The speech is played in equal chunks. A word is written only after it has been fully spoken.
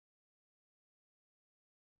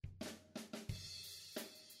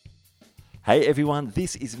Hey everyone,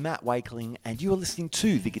 this is Matt Wakeling and you are listening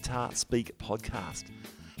to the Guitar Speak podcast.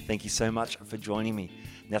 Thank you so much for joining me.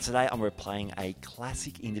 Now today I'm replaying a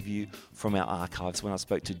classic interview from our archives when I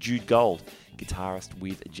spoke to Jude Gold, guitarist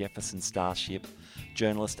with Jefferson Starship,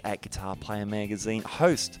 journalist at Guitar Player Magazine,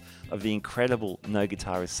 host of the incredible No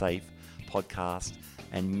Guitar Is Safe podcast,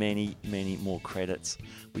 and many, many more credits,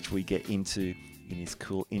 which we get into in this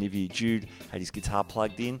cool interview. Jude had his guitar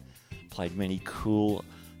plugged in, played many cool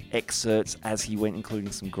excerpts as he went,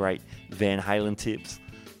 including some great Van Halen tips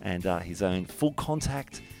and his own full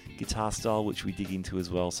contact guitar style, which we dig into as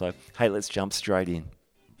well. So, hey, let's jump straight in.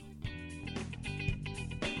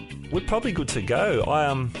 We're probably good to go.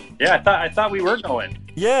 I thought we were going.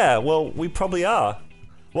 Yeah, well, we probably are.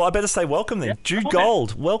 Well, I better say welcome then. Yeah, Jude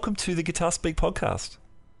Gold, welcome to the Guitar Speak podcast.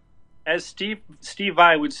 As Steve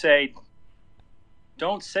Vai would say,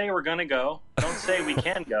 don't say we're going to go. Don't say we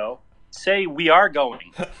can go. Say we are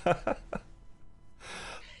going.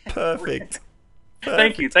 Perfect.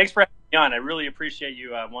 Thank you. Thanks for having me on. I really appreciate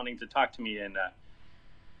you wanting to talk to me. And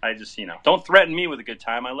I just, don't threaten me with a good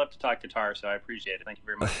time. I love to talk guitar, so I appreciate it. Thank you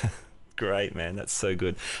very much. Great, man. That's so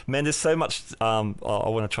good. Man, there's so much I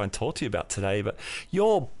want to try and talk to you about today, but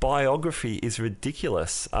your biography is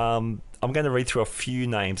ridiculous. I'm going to read through a few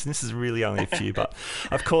names, and this is really only a few, but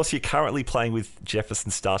of course you're currently playing with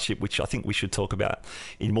Jefferson Starship, which I think we should talk about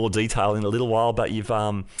in more detail in a little while, but you've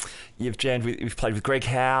played with Greg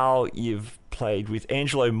Howe, you've played with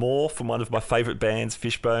Angelo Moore from one of my favourite bands,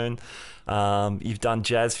 Fishbone. You've done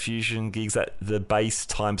jazz fusion gigs at the Bass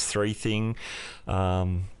x3 thing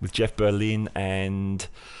with Jeff Berlin, and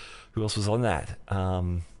who else was on that?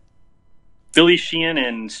 Billy Sheehan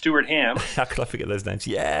and Stuart Ham. How could I forget those names?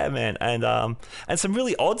 Yeah, man. And some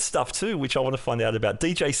really odd stuff too, which I want to find out about.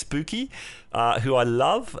 DJ Spooky, who I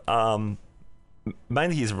love.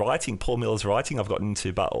 Mainly his writing, Paul Miller's writing I've gotten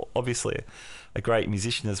into, but obviously a great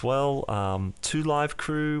musician as well. Two Live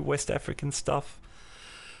Crew, West African stuff.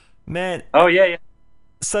 Man. Oh, yeah.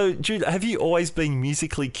 So, Jude, have you always been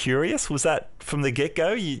musically curious? Was that from the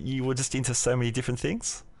get-go? You were just into so many different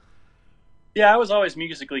things? Yeah, I was always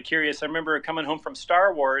musically curious. I remember coming home from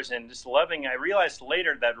Star Wars and just loving. I realized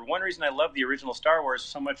later that one reason I loved the original Star Wars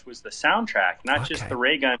so much was the soundtrack, not just the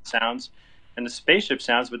ray gun sounds and the spaceship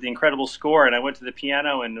sounds, but the incredible score. And I went to the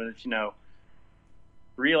piano and,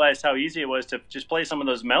 realized how easy it was to just play some of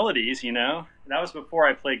those melodies, That was before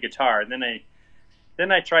I played guitar. And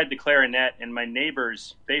then I tried the clarinet, and my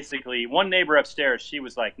neighbors, basically, one neighbor upstairs, she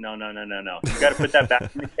was like, no. You got to put that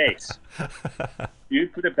back in the case. You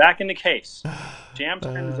put it back in the case. Jam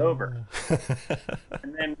time is over.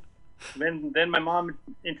 And then my mom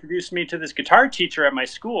introduced me to this guitar teacher at my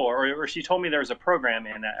school, or she told me there was a program,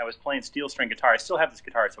 and I was playing steel string guitar. I still have this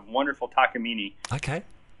guitar. It's a wonderful Takamine. Okay.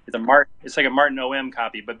 It's like a Martin OM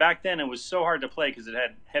copy, but back then it was so hard to play because it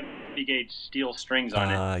had heavy gauge steel strings on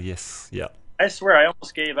it. Yes, yeah. I swear I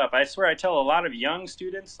almost gave up. I swear I tell a lot of young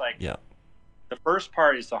students, the first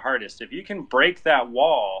part is the hardest. If you can break that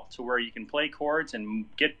wall to where you can play chords and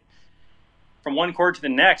get from one chord to the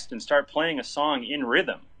next and start playing a song in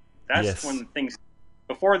rhythm, that's when things.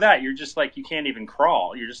 Before that, you're just like you can't even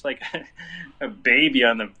crawl. You're just like a baby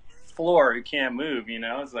on the floor who can't move.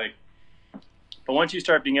 It's like. But once you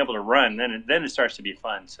start being able to run, then it starts to be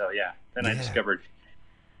fun. So I discovered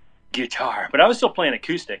guitar, but I was still playing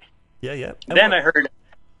acoustic. Yeah. Then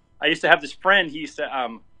I used to have this friend. He used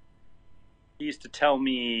to tell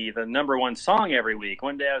me the number one song every week.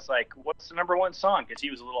 One day I was like, "What's the number one song?" Because he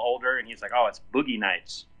was a little older, and he's like, "Oh, it's Boogie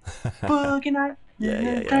Nights." Boogie Nights. Yeah.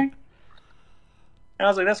 And I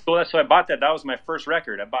was like, "That's cool." So I bought that. That was my first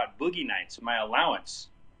record. I bought Boogie Nights, my allowance.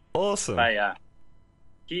 Awesome. By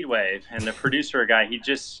Heatwave, and the producer guy.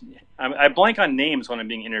 I blank on names when I'm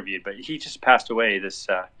being interviewed, but he just passed away this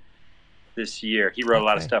year. He wrote a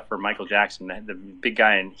lot of stuff for Michael Jackson, the big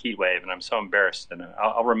guy in Heatwave, and I'm so embarrassed, and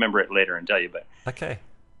I'll remember it later and tell you. But okay,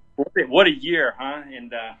 what a year, huh?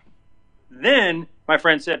 And then my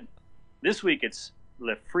friend said, "This week it's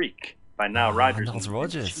Le Freak by Nile Rodgers." Nile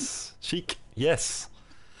Rodgers, chic, yes.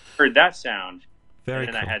 Heard that sound, very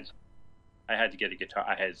and cool. I had to get a guitar.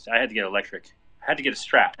 I had to get electric. I had to get a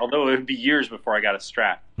Strat, although it would be years before I got a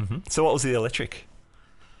Strat. Mm-hmm. So what was the electric?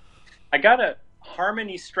 I got a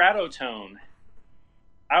Harmony Stratotone.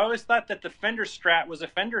 I always thought that the Fender Strat was a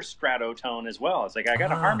Fender Stratotone as well. It's like, I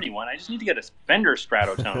got a Harmony one. I just need to get a Fender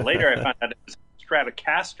Stratotone. Later I found out it was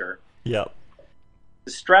Stratocaster. Yep.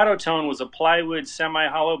 The Stratotone was a plywood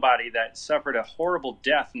semi-hollow body that suffered a horrible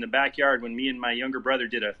death in the backyard when me and my younger brother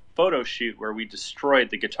did a photo shoot where we destroyed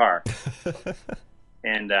the guitar.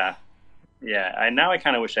 And Yeah, I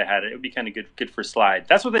kind of wish I had it. It would be kind of good for slide.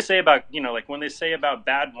 That's what they say about, like when they say about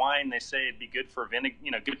bad wine, they say it'd be good for vinegar,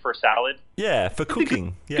 good for salad. Yeah, for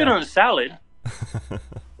cooking. Good on a salad.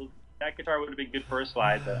 That guitar would have been good for a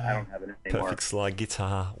slide, but I don't have it anymore. Perfect slide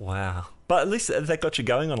guitar. Wow. But at least that got you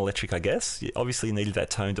going on electric, I guess. You obviously needed that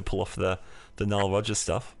tone to pull off the Nile Rodgers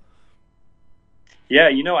stuff. Yeah,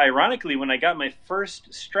 ironically, when I got my first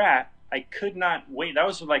Strat, I could not wait. That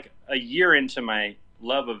was like a year into my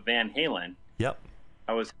love of Van Halen. Yep.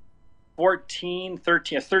 I was 13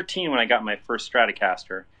 when I got my first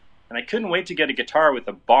Stratocaster, and I couldn't wait to get a guitar with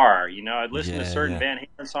a bar. I'd listen to certain Van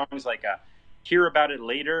Halen songs like Hear About It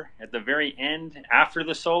Later at the very end after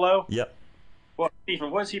the solo. Yep. Well,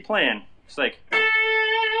 Stephen, what's he playing? It's like...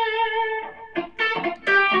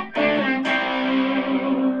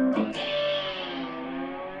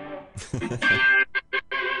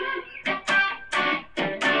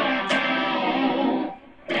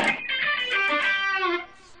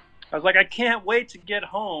 I was like, I can't wait to get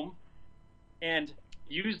home and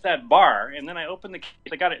use that bar. And then I opened the case.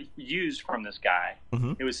 I got it used from this guy.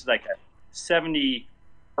 Mm-hmm. It was like a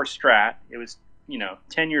 74 Strat. It was,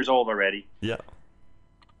 10 years old already. Yeah.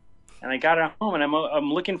 And I got it home, and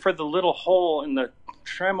I'm looking for the little hole in the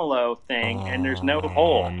tremolo thing, and there's no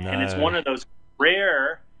hole. No. And it's one of those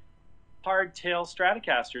rare hardtail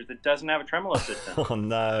Stratocasters that doesn't have a tremolo system. Oh,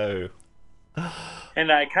 no.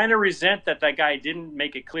 And I kind of resent that guy didn't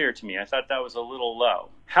make it clear to me. I thought that was a little low.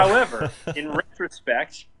 However, in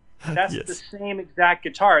retrospect, that's the same exact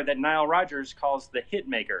guitar that Nile Rodgers calls the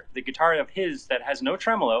Hitmaker, the guitar of his that has no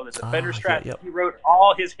tremolo. That's a Fender Strat. He wrote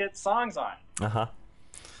all his hit songs on. Uh-huh.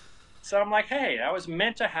 So I'm like, hey, I was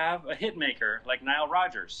meant to have a Hitmaker like Nile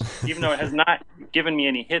Rodgers, even though it has not given me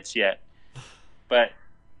any hits yet. But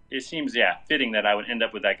it seems, fitting that I would end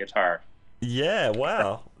up with that guitar. Yeah,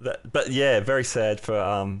 wow. But yeah, very sad for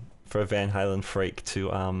a Van Halen freak to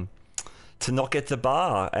not get the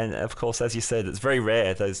bar. And of course, as you said, it's very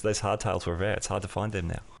rare. Those hardtails were rare. It's hard to find them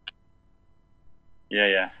now.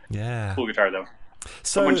 Yeah. Cool guitar though.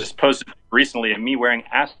 So, someone just posted recently of me wearing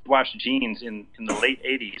acid wash jeans in the late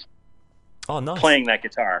 '80s. Oh, nice. Playing that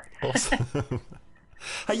guitar. Awesome.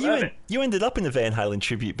 Hey, you ended up in a Van Halen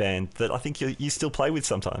tribute band that I think you still play with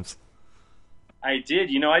sometimes. I did.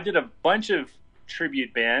 I did a bunch of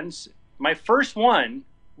tribute bands. My first one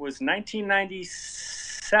was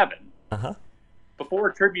 1997. Uh-huh.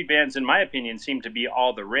 Before tribute bands, in my opinion, seemed to be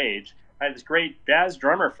all the rage. I had this great jazz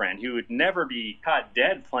drummer friend who would never be caught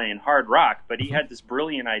dead playing hard rock, but he had this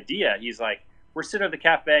brilliant idea. He's like, we're sitting at the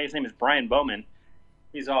cafe. His name is Brian Bowman.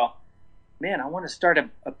 He's all, man, I want to start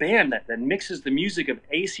a band that mixes the music of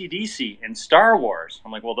AC/DC and Star Wars.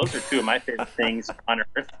 I'm like, well, those are two of my favorite things on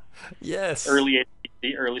earth. Yes. Early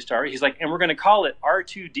AC/DC, early Star Wars. He's like, and we're going to call it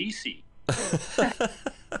R2DC.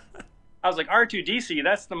 I was like, R2DC,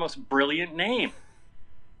 that's the most brilliant name.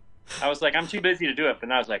 I was like, I'm too busy to do it. But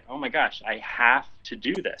then I was like, oh my gosh, I have to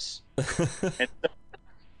do this. And so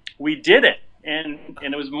we did it. And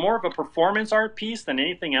it was more of a performance art piece than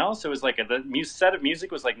anything else. It was like the set of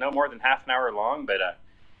music was like no more than half an hour long, but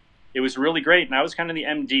it was really great. And I was kind of the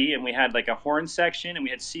MD, and we had like a horn section, and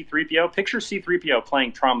we had C-3PO. Picture C-3PO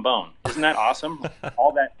playing trombone. Isn't that awesome?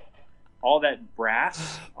 all that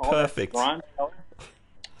brass, all Perfect. That bronze color.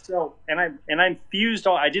 So and I fused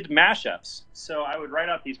I did mashups. So I would write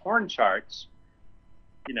out these horn charts.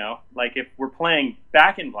 Like if we're playing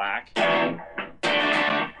Back in Black.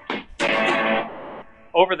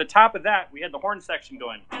 Over the top of that, we had the horn section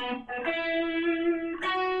going.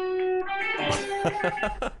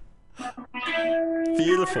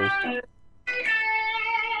 Beautiful.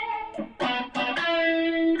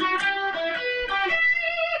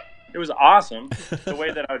 It was awesome the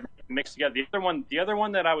way that I would mix together. The other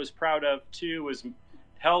one that I was proud of too was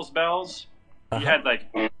Hell's Bells. You had like,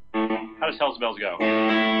 how does Hell's Bells go?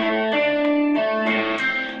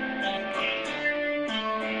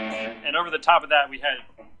 And over the top of that, we had.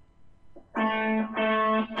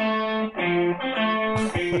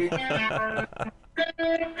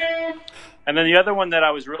 And then the other one that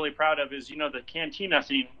I was really proud of is, the cantina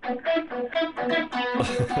scene.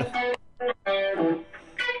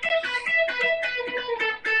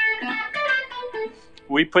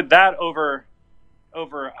 We put that over.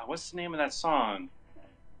 What's the name of that song?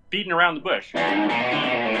 Beating Around the Bush.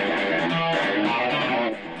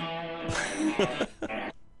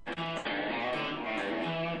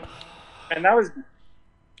 And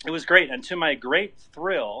it was great. And to my great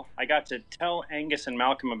thrill, I got to tell Angus and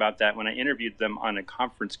Malcolm about that when I interviewed them on a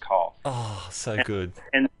conference call. Oh, so good.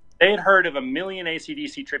 And they had heard of a million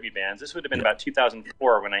AC/DC tribute bands. This would have been about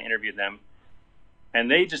 2004 when I interviewed them. And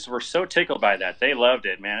they just were so tickled by that. They loved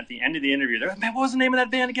it, man. At the end of the interview, they're like, man, what was the name of that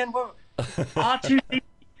band again? R2D.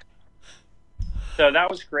 So that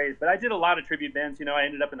was great. But I did a lot of tribute bands. You know, I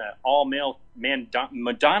ended up in an all-male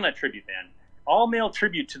Madonna tribute band. All-male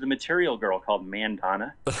tribute to the Material Girl called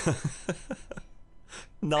Mandonna.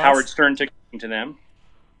 Nice. Howard Stern took me to them.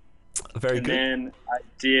 Very good. And then I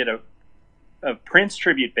did a Prince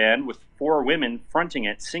tribute band with 4 women fronting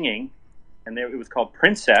it, singing. And it was called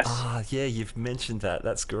Princess. Ah, yeah, you've mentioned that.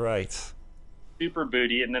 That's great. Super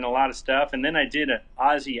booty, and then a lot of stuff. And then I did an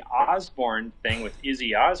Ozzy Osbourne thing with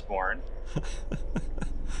Izzy Osbourne.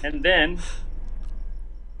 And then,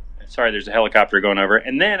 sorry, there's a helicopter going over.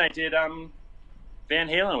 And then I did Van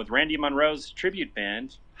Halen with Randy Monroe's tribute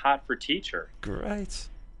band, Hot for Teacher. Great.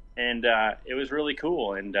 And it was really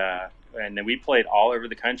cool. And then we played all over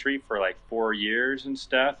the country for like 4 years and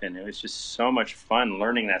stuff. And it was just so much fun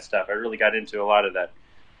learning that stuff. I really got into a lot of that.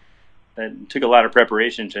 It took a lot of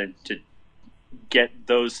preparation to get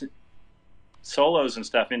those solos and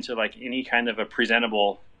stuff into like any kind of a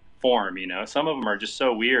presentable form. You know, some of them are just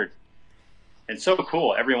so weird and so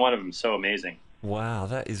cool. Every one of them is so amazing. Wow,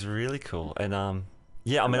 that is really cool. And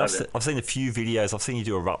yeah, I mean, I've seen a few videos. I've seen you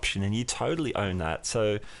do Eruption, and you totally own that.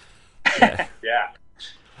 So yeah. Yeah.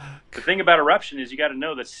 The thing about Eruption is you got to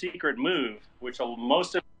know the secret move, which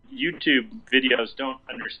most of YouTube videos don't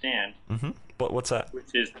understand. Mm-hmm. What's that?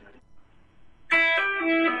 Which is,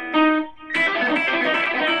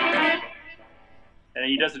 and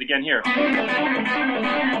he does it again here.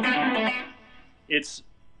 It's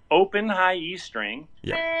open high E string.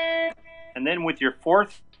 Yeah. And then with your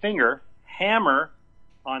 4th finger, hammer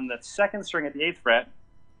on the 2nd string at the 8th fret.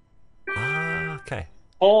 Ah, okay.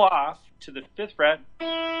 Pull off to the 5th fret,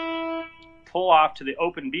 pull off to the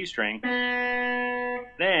open B string,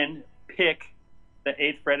 then pick the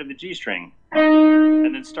 8th fret of the G string,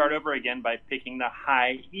 and then start over again by picking the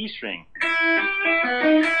high E string.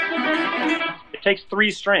 It takes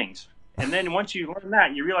 3 strings, and then once you learn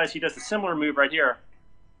that, you realize he does a similar move right here.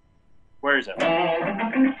 Where is it?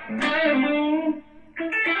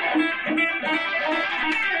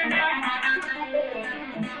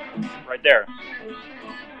 Right there.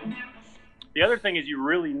 The other thing is you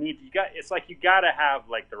really need, it's like you got to have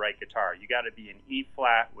like the right guitar. You got to be in E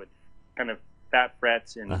flat with kind of fat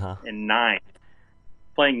frets and nine,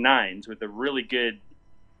 playing nines with a really good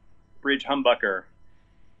bridge humbucker.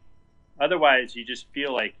 Otherwise, you just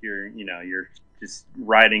feel like you're just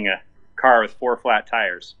riding a car with 4 flat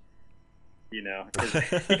tires. You know,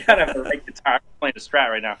 you got to have the right guitar. I'm playing a Strat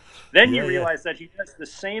right now. Then you realize that he does the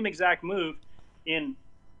same exact move in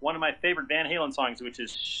one of my favorite Van Halen songs, which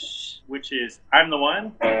is "I'm the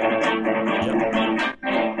One."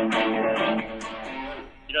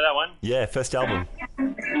 You know that one? Yeah, first album.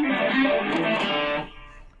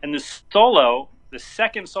 And the solo, the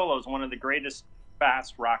second solo, is one of the greatest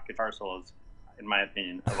fast rock guitar solos, in my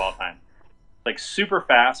opinion, of all time. Like super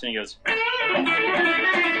fast, and he goes.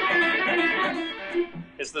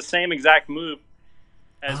 It's the same exact move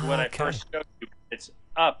as what I first showed you. It's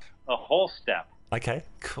up a whole step. Okay,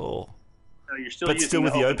 cool. So you're still but using still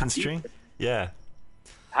with the open E string? Yeah.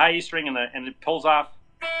 High E string and it pulls off.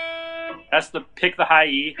 That's the pick the high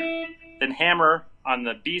E, then hammer on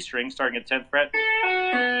the B string starting at 10th fret,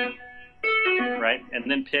 right?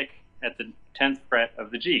 And then pick at the 10th fret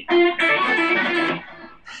of the G.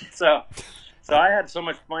 So I had so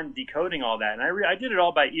much fun decoding all that, and I did it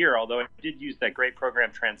all by ear, although I did use that great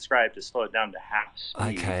program Transcribe to slow it down to half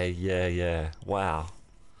speed. Okay, yeah. Wow.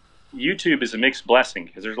 YouTube is a mixed blessing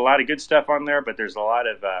because there's a lot of good stuff on there, but there's a lot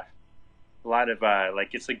of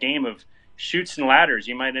like it's a game of chutes and ladders.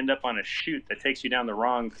 You might end up on a chute that takes you down the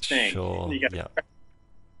wrong thing. Sure. Yeah.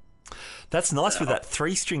 That's nice with that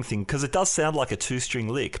 3-string thing because it does sound like a 2-string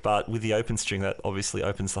lick, but with the open string, that obviously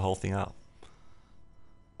opens the whole thing up.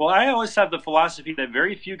 Well, I always have the philosophy that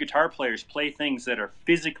very few guitar players play things that are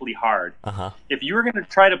physically hard. If you were going to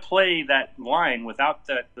try to play that line without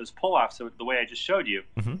those pull-offs the way I just showed you,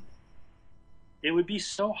 it would be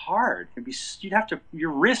so hard. Your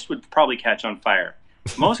wrist would probably catch on fire.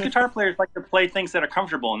 Most guitar players like to play things that are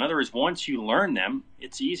comfortable. In other words, once you learn them,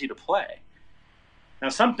 it's easy to play. Now,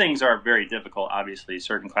 some things are very difficult, obviously,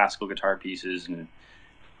 certain classical guitar pieces. And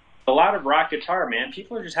a lot of rock guitar, man,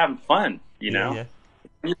 people are just having fun, you know? Yeah.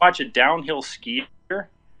 When you watch a downhill skier,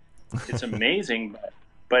 it's amazing,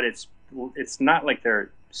 but it's not like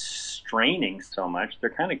they're straining so much. They're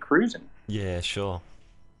kind of cruising. Yeah, sure.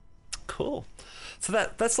 Cool. So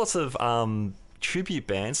that's lots of tribute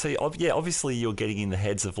bands. So obviously you're getting in the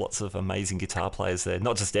heads of lots of amazing guitar players there.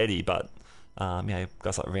 Not just Eddie, but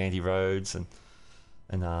guys like Randy Rhoads and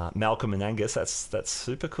Malcolm and Angus. That's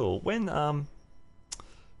super cool. When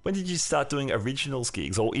When did you start doing originals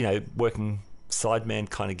gigs, or working sideman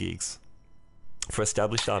kind of gigs for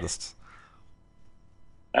established artists?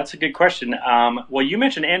 That's a good question. Well, you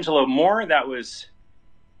mentioned Angelo Moore. That was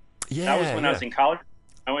when I was in college.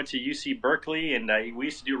 I went to UC Berkeley, and we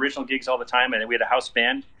used to do original gigs all the time. And we had a house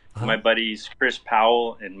band. My buddies Chris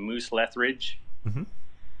Powell and Moose Lethridge,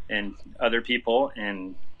 and other people,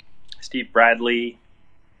 and Steve Bradley.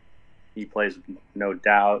 He plays No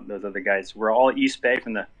Doubt. Those other guys. We're all East Bay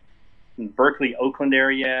from the Berkeley, Oakland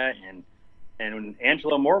area, and when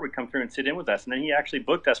Angelo Moore would come through and sit in with us, and then he actually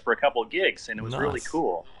booked us for a couple of gigs, and it was really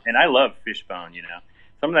cool. And I love Fishbone.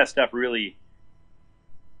 Some of that stuff really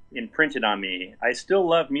imprinted on me. I still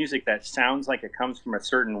love music that sounds like it comes from a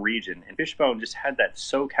certain region, and Fishbone just had that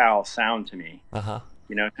SoCal sound to me.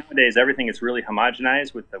 Nowadays everything is really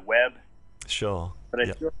homogenized with the web. Sure. But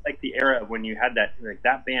I still like the era of when you had that, like,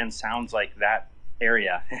 that band sounds like that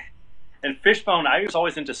area. And Fishbone, I was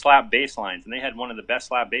always into slap bass lines, and they had one of the best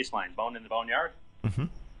slap bass lines, Bone in the Boneyard. It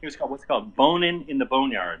was called, what's it called? Bonin' in the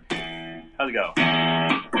Boneyard. How's it go?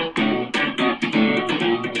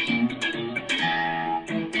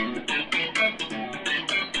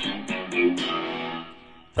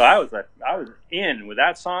 So I was in with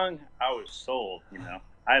that song. I was sold.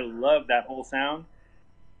 I love that whole sound.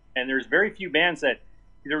 And there's very few bands that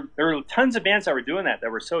there were tons of bands that were doing that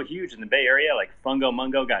were so huge in the Bay Area. Like Fungo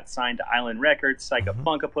Mungo got signed to Island Records, Psycho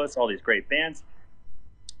Funkopus, all these great bands.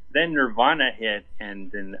 Then Nirvana hit,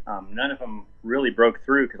 and then none of them really broke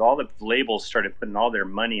through because all the labels started putting all their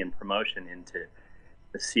money and promotion into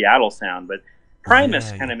the Seattle sound. But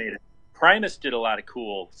Primus kind of made it. Primus did a lot of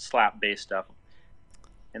cool slap bass stuff.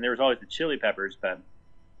 And there was always the Chili Peppers, but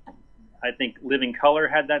I think Living Colour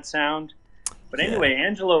had that sound. But anyway,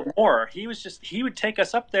 Angelo Moore, he would take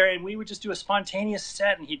us up there, and we would just do a spontaneous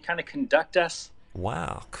set, and he'd kind of conduct us.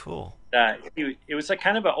 Wow, cool. It was like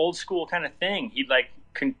kind of an old school kind of thing. He'd like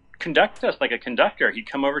conduct us like a conductor. He'd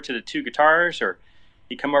come over to the two guitars, or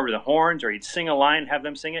he'd come over to the horns, or he'd sing a line, have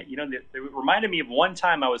them sing it. It reminded me of one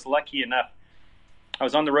time I was lucky enough. I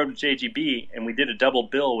was on the road with JGB, and we did a double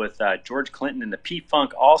bill with George Clinton and the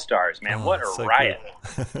P-Funk All-Stars. Man, what a riot.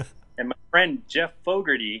 And my friend Jeff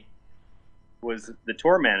Fogarty was the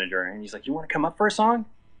tour manager, and he's like, "You want to come up for a song?"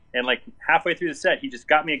 And like halfway through the set, he just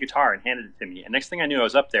got me a guitar and handed it to me. And next thing I knew, I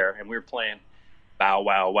was up there, and we were playing "Bow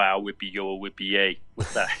Wow Wow Whippy Yo Whippy Yay"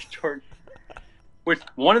 with that George. Which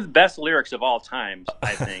one of the best lyrics of all times,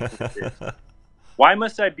 I think. Is, "Why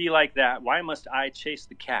must I be like that? Why must I chase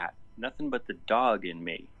the cat? Nothing but the dog in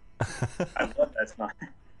me." I love that song.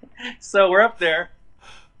 So we're up there,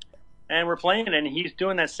 and we're playing, and he's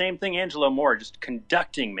doing that same thing, Angelo Moore, just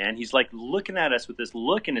conducting, man. He's like looking at us with this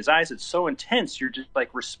look in his eyes. It's so intense. You're just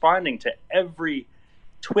like responding to every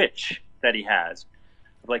twitch that he has.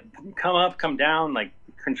 Like, come up, come down, like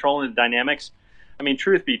controlling the dynamics. I mean,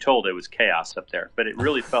 truth be told, it was chaos up there, but it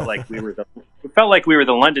really felt like we were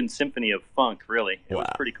the London Symphony of Funk, really. It was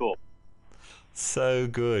pretty cool. So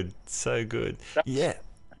good. So good. Yeah.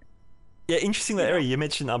 Yeah, interesting that area. You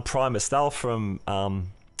mentioned Primus. They were from...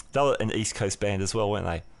 they were an East Coast band as well, weren't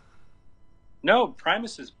they? No,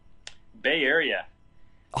 Primus is Bay Area.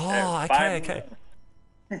 Oh, okay.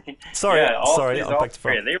 Sorry, I'm back to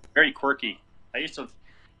front. They were very quirky.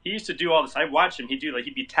 He used to do all this. I watched him. He'd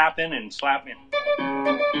be tapping and slapping.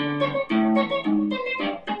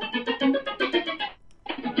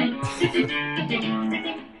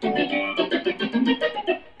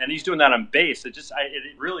 And he's doing that on bass. I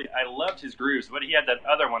loved his grooves. But he had that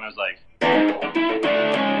other one. I was like,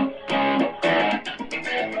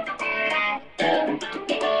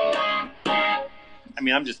 I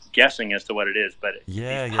mean, I'm just guessing as to what it is, but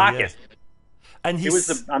pockets. And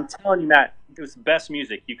I'm telling you, Matt, it was the best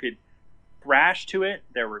music. You could thrash to it.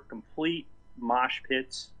 There were complete mosh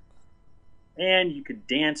pits, and you could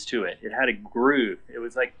dance to it. It had a groove. It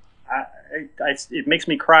was like, it makes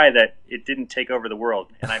me cry that it didn't take over the world,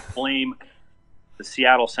 and I blame the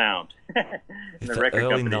Seattle sound. the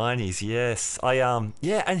early '90s, yes.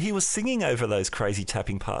 And he was singing over those crazy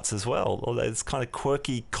tapping parts as well, or those kind of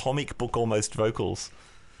quirky comic book almost vocals.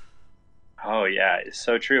 Oh yeah, it's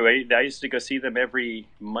so true. I used to go see them every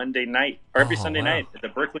Monday night or every Sunday night at the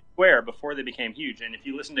Berkeley Square before they became huge. And if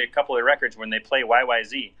you listen to a couple of records when they play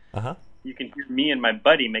YYZ, you can hear me and my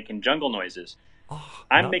buddy making jungle noises.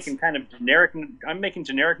 I'm making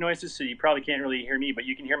generic noises, so you probably can't really hear me, but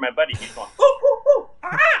you can hear my buddy. He's going, "Hoo, hoo, hoo,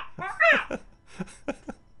 ah, ah."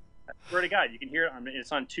 I swear to God, you can hear it.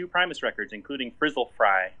 It's on 2 Primus records, including Frizzle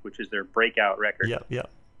Fry, which is their breakout record. Yep.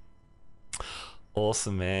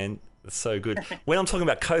 Awesome, man. That's so good. When I'm talking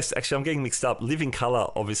about Coast, actually, I'm getting mixed up. Living Colour,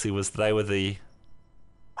 obviously, they were the...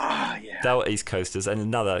 Yeah. They were East Coasters, and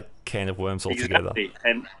another can of worms altogether. Exactly.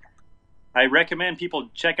 And I recommend people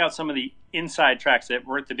check out some of the inside tracks that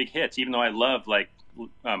weren't the big hits, even though I love like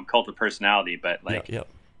Cult of Personality. But like,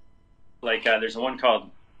 there's one called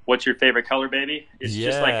 "What's Your Favorite Color, Baby?" It's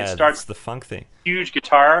just like it starts the funk thing, huge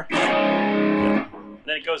guitar, then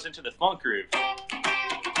it goes into the funk groove,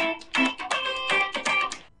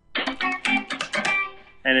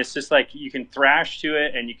 and it's just like you can thrash to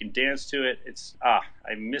it and you can dance to it. It's I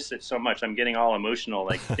miss it so much. I'm getting all emotional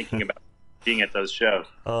like thinking about being at those shows.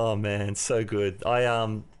 Oh man, so good.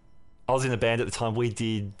 I was in a band at the time. We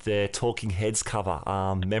did their Talking Heads cover,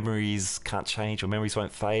 Memories Can't Change or Memories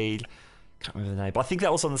Won't Fade. Can't remember the name, but I think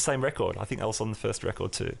that was on the same record. I think that was on the first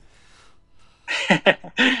record too.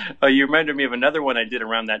 Oh, you reminded me of another one I did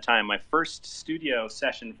around that time. My first studio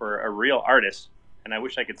session for a real artist, and I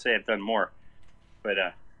wish I could say I've done more, but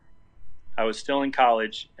I was still in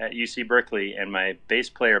college at UC Berkeley, and my bass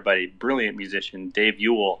player buddy, brilliant musician, Dave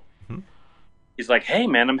Ewell, he's like, "Hey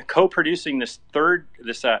man, I'm co-producing this Two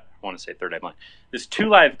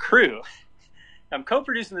Live Crew. I'm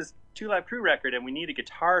co-producing this Two Live Crew record, and we need a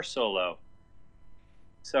guitar solo."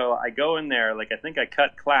 So I go in there, like I think I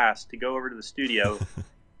cut class to go over to the studio.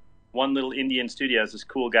 One Little Indian Studios, this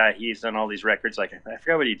cool guy, he's done all these records. Like I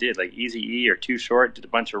forgot what he did, like Eazy-E or Too Short, did a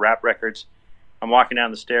bunch of rap records. I'm walking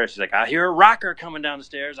down the stairs. He's like, "I hear a rocker coming down the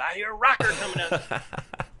stairs. I hear a rocker coming down the stairs."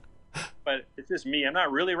 But it's just me. I'm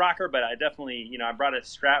not really rocker, but I definitely, I brought a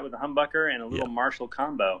Strat with a humbucker and a little Marshall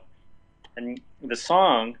combo. And the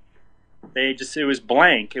song, it was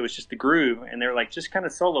blank. It was just the groove. And they were like, just kind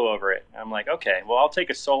of solo over it. And I'm like, okay, well, I'll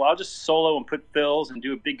take a solo. I'll just solo and put fills and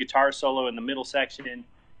do a big guitar solo in the middle section.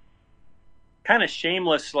 Kind of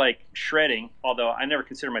shameless, like shredding, although I never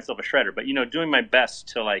consider myself a shredder, but, doing my best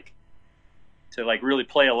to really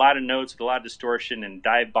play a lot of notes with a lot of distortion and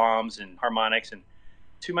dive bombs and harmonics. And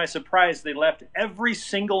to my surprise, they left every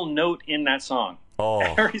single note in that song. Oh,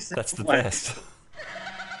 that's the best.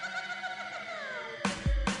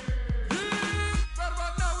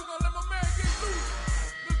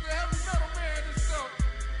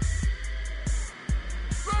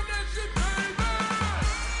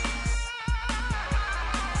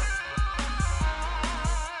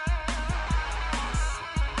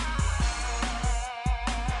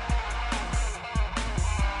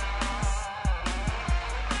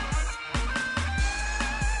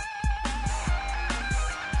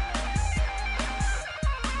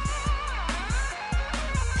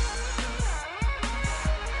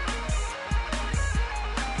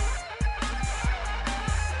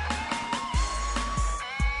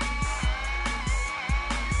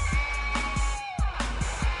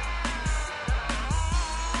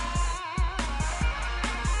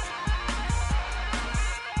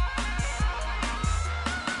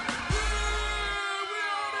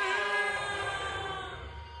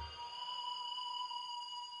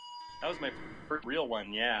 That was my first real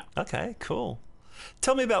one, yeah. Okay, cool.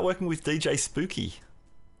 Tell me about working with DJ Spooky,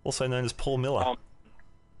 also known as Paul Miller.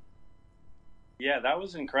 Yeah, that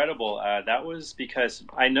was incredible. That was because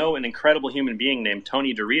I know an incredible human being named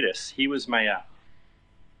Tony Doritas. He was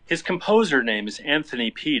his composer name is Anthony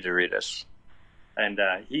P. Doritas. And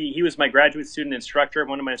he was my graduate student instructor,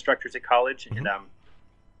 one of my instructors at college. Mm-hmm.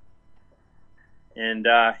 And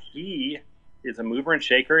he is a mover and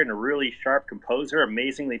shaker and a really sharp composer,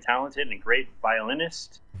 amazingly talented and a great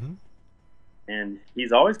violinist. Mm-hmm. And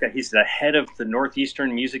he's the head of the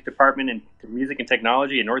Northeastern Music Department in Music and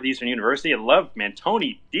Technology at Northeastern University. I love, man,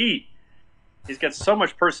 Tony D. He's got so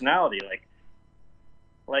much personality.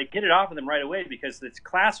 Like get it off of them right away because this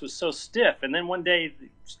class was so stiff. And then one day the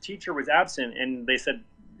teacher was absent and they said,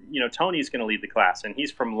 Tony's going to lead the class. And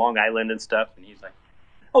he's from Long Island and stuff. And he's like,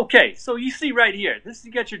 okay, so you see right here, you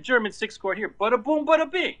got your German sixth chord here, bada boom, bada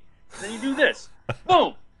bing. Then you do this,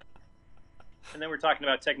 boom. And then we're talking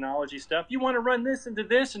about technology stuff. You want to run this into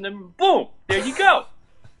this, and then boom, there you go.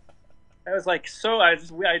 I was like,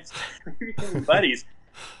 we became buddies.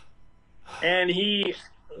 And he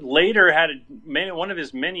later had one of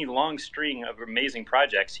his many long string of amazing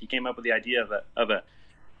projects. He came up with the idea of a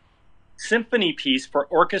symphony piece for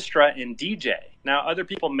orchestra and DJ. Now, other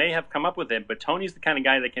people may have come up with it, but Tony's the kind of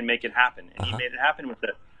guy that can make it happen. And he made it happen with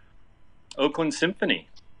the Oakland Symphony,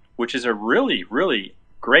 which is a really, really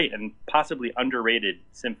great and possibly underrated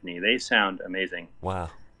symphony. They sound amazing. Wow.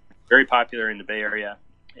 Very popular in the Bay Area.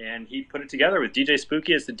 And he put it together with DJ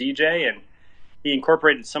Spooky as the DJ, and he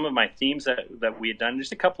incorporated some of my themes that we had done.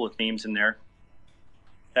 Just a couple of themes in there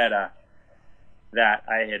that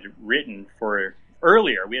I had written for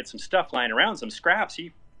earlier. We had some stuff lying around, some scraps.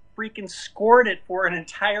 He freaking scored it for an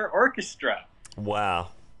entire orchestra. Wow.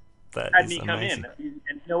 That had is me come amazing. in.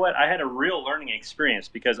 And you know what? I had a real learning experience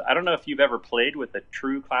because I don't know if you've ever played with a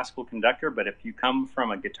true classical conductor, but if you come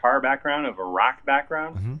from a guitar background, of a rock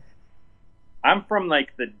background, Mm-hmm. I'm from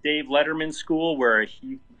like the Dave Letterman school where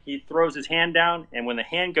he throws his hand down, and when the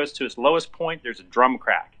hand goes to its lowest point, there's a drum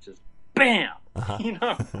crack. It's just bam. Uh-huh. You know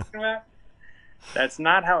what I'm talking about? That's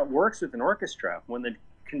not how it works with an orchestra. When the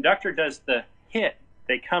conductor does the hit,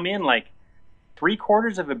 they come in like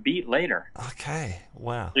 3/4 of a beat later. Okay.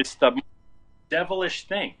 Wow. It's the devilish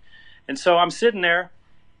thing. And so I'm sitting there,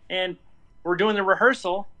 and we're doing the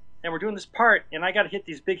rehearsal, and we're doing this part, and I got to hit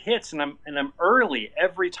these big hits, and I'm early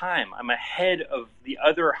every time. I'm ahead of the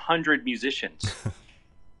other 100 musicians,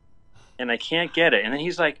 and I can't get it. And then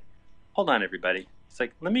he's like, "Hold on, everybody." It's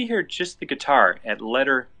like, "Let me hear just the guitar at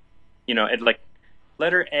letter, at like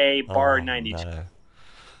letter A, bar 92." No.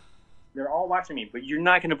 They're all watching me, but you're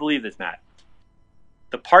not going to believe this, Matt.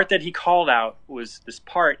 The part that he called out was this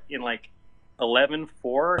part in like 11/4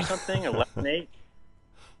 or something, 11/8.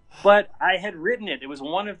 But I had written it. It was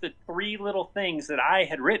one of the 3 little things that I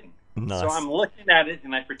had written. Nice. So I'm looking at it,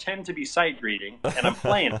 and I pretend to be sight reading, and I'm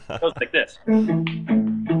playing. It goes like this.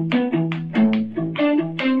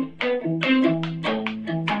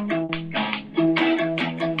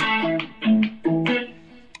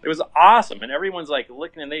 It was awesome, and everyone's like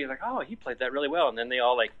looking, and they're like, "Oh, he played that really well." And then they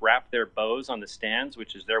all like wrap their bows on the stands,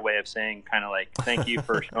 which is their way of saying kind of like, "Thank you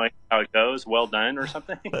for showing how it goes. Well done," or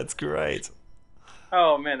something. That's great.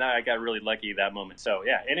 Oh man, I got really lucky that moment. So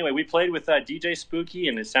yeah. Anyway, we played with DJ Spooky,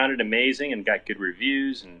 and it sounded amazing, and got good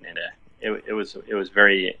reviews, and it was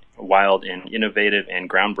very wild and innovative and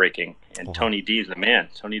groundbreaking. And Wow. Tony D is the man,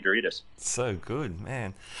 Tony Doritas. So good,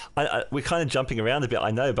 man. We're kind of jumping around a bit,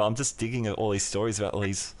 I know, but I'm just digging at all these stories about all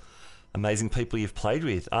these amazing people you've played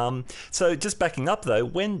with. So just backing up though,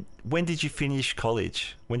 when did you finish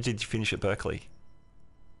college? When did you finish at Berkeley?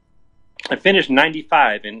 I finished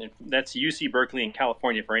 95, and that's UC Berkeley in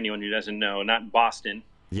California for anyone who doesn't know, not Boston.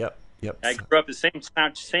 Yep. I grew up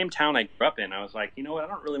the same town I grew up in. I was like, you know what? I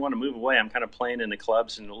don't really want to move away. I'm kind of playing in the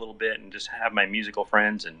clubs and a little bit, and just have my musical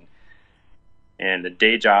friends and a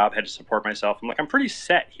day job. Had to support myself. I'm like, I'm pretty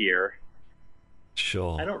set here.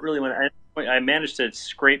 Sure. I don't really want to. I managed to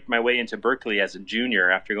scrape my way into Berkeley as a junior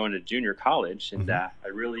after going to junior college, and I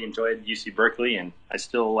really enjoyed UC Berkeley, and I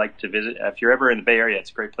still like to visit. If you're ever in the Bay Area, it's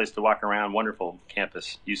a great place to walk around. Wonderful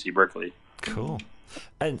campus, UC Berkeley. Cool.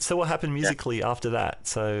 And so what happened musically after that?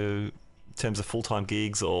 So in terms of full-time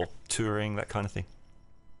gigs or touring, that kind of thing?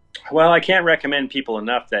 Well, I can't recommend people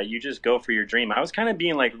enough that you just go for your dream. I was kind of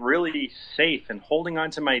being like really safe and holding on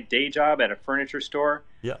to my day job at a furniture store.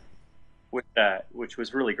 Yeah. Which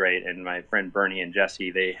was really great. And my friend Bernie and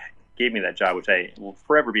Jesse, they gave me that job, which I will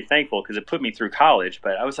forever be thankful because it put me through college.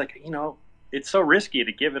 But I was like, it's so risky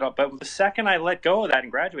to give it up. But the second I let go of that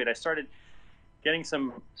and graduate, I started getting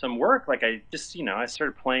some work. Like I just, I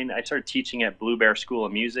started playing. I started teaching at Blue Bear School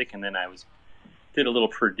of Music, and then I did a little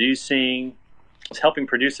producing. I was helping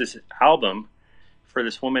produce this album for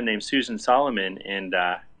this woman named Susan Solomon, and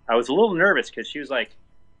I was a little nervous because she was like,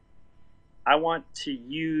 I want to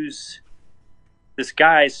use this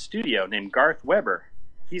guy's studio named Garth Weber.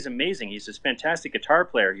 He's amazing. He's this fantastic guitar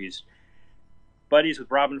player. He's buddies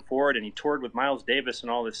with Robin Ford, and he toured with Miles Davis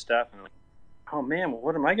and all this stuff. And I'm like, oh man, well,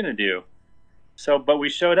 what am I going to do? So, but we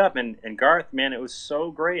showed up, and Garth, man, it was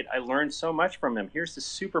so great. I learned so much from him. Here's this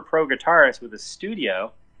super pro guitarist with a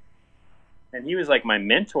studio, and he was like my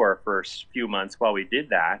mentor for a few months while we did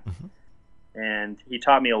that. Mm-hmm. And he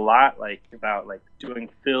taught me a lot, about doing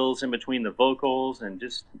fills in between the vocals and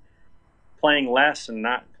just playing less and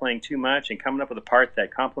not playing too much and coming up with a part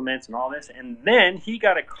that complements and all this. And then he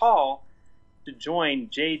got a call to join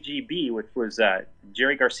JGB, which was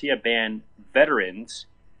Jerry Garcia Band Veterans.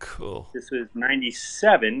 Cool. This was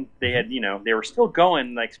 97. They had, they were still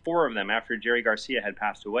going, like 4 of them after Jerry Garcia had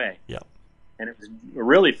passed away. Yeah. And it was a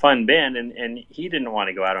really fun band, and he didn't want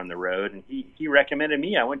to go out on the road, and he recommended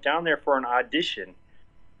me. I went down there for an audition.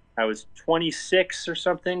 I was 26 or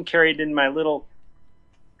something, carried in my matchless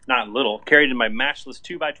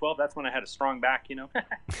 2x12. That's when I had a strong back,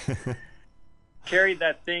 Carried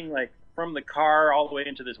that thing from the car all the way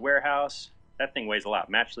into this warehouse. That thing weighs a lot.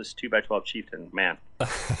 Matchless 2x12 Chieftain, man.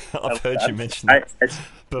 I've heard you mention that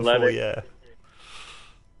before, yeah.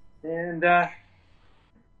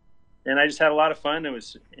 And I just had a lot of fun.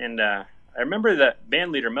 I remember that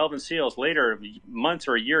band leader Melvin Seals later, months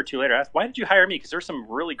or a year or two later, asked, "Why did you hire me?" Because there's some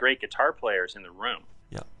really great guitar players in the room.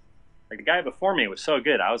 Yeah. Like the guy before me was so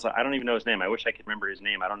good. I was like, I don't even know his name. I wish I could remember his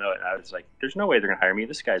name. I don't know it. I was like, there's no way they're gonna hire me.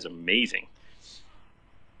 This guy's amazing.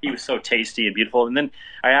 he was so tasty and beautiful. And then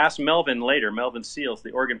I asked Melvin later, Melvin Seals,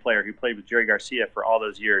 the organ player who played with Jerry Garcia for all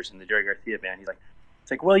those years in the Jerry Garcia band. He's like, it's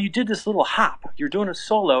like, well, you did this little hop. You're doing a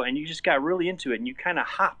solo, and you just got really into it, and you kind of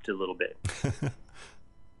hopped a little bit.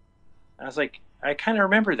 I was like, I kind of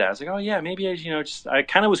remember that. I was like, oh yeah, maybe I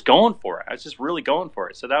kind of was going for it. I was just really going for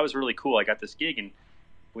it. So that was really cool. I got this gig, and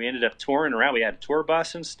we ended up touring around. We had a tour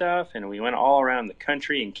bus and stuff, and we went all around the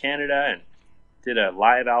country in Canada and did a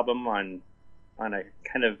live album on a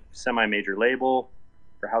kind of semi-major label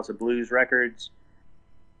for House of Blues Records.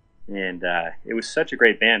 And it was such a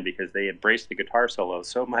great band because they embraced the guitar solo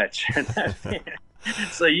so much.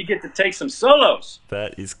 So you get to take some solos.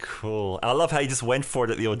 That is cool. I love how you just went for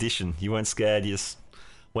it at the audition. You weren't scared. You just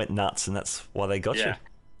went nuts, and that's why they got you.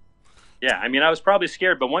 Yeah, I mean, I was probably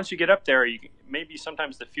scared, but once you get up there, maybe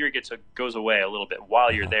sometimes the fear goes away a little bit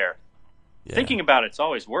while you're there. Yeah. Thinking about it's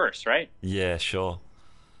always worse, right? Yeah, sure.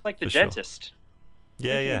 Like the dentist. Sure.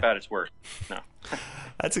 Yeah, Thinking about it's worse. No.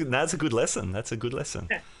 That's a good lesson. That's a good lesson.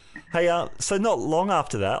 Hey, so not long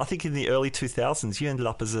after that, I think in the early 2000s, you ended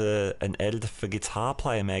up as an editor for Guitar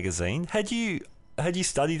Player magazine. Had you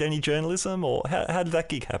studied any journalism, or how did that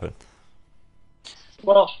gig happen?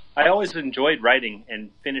 Well, I always enjoyed writing and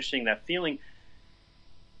finishing that feeling.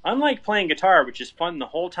 Unlike playing guitar, which is fun the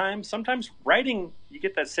whole time, sometimes writing, you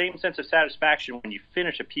get that same sense of satisfaction when you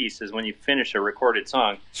finish a piece as when you finish a recorded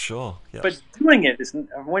song. Sure. Yep. But doing it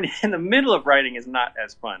when in the middle of writing is not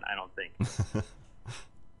as fun, I don't think.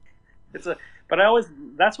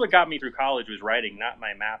 That's what got me through college was writing, not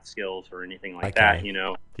my math skills or anything like that, you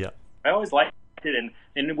know. Yeah. I always liked it,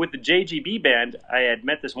 and with the JGB band, I had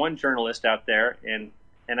met this one journalist out there, and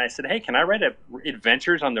I said, hey, can I write a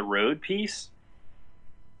Adventures on the Road piece?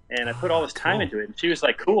 And I put all this time into it, and she was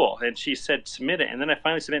like, cool. And she said, submit it. And then I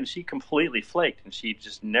finally submitted, and she completely flaked, and she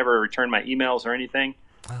just never returned my emails or anything.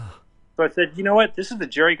 So I said, you know what? This is the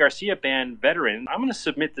Jerry Garcia band veteran. I'm going to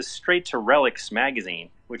submit this straight to Relics magazine,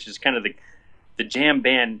 which is kind of the jam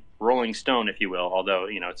band Rolling Stone, if you will, although,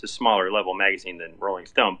 you know, it's a smaller level magazine than Rolling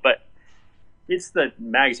Stone. But it's the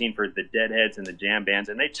magazine for the Deadheads and the jam bands,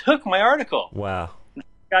 and they took my article. Wow.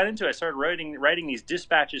 Got into it. I started writing these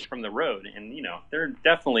dispatches from the road, and you know they're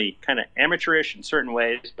definitely kind of amateurish in certain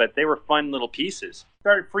ways, but they were fun little pieces.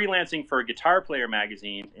 Started freelancing for Guitar Player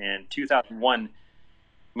magazine in 2001.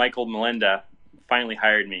 Michael Melenda finally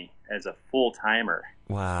hired me as a full timer.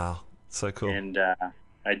 Wow, so cool. And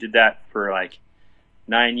I did that for like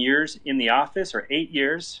 9 years in the office, or 8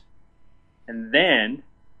 years, and then.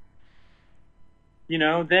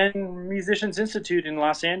 Then Musicians Institute in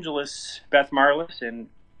Los Angeles, Beth Marlis, and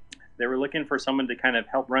they were looking for someone to kind of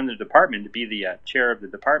help run the department, to be the chair of the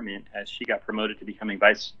department, as she got promoted to becoming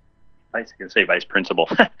vice principal,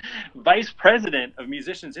 vice president of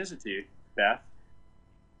Musicians Institute, Beth.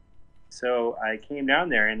 So I came down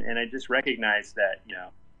there, and I just recognized that,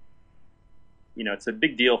 it's a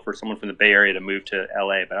big deal for someone from the Bay Area to move to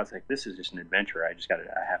LA, but I was like, this is just an adventure. I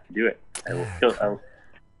have to do it. I'll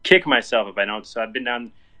kick myself if I don't. So I've been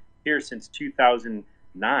down here since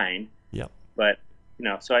 2009. Yep. But,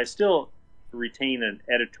 so I still retain an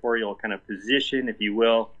editorial kind of position, if you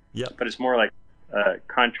will. Yep. But it's more like a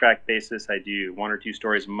contract basis. I do 1 or 2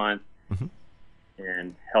 stories a month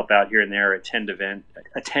and help out here and there, attend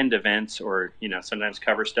events, or, sometimes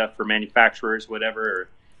cover stuff for manufacturers, whatever, or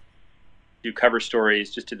do cover stories.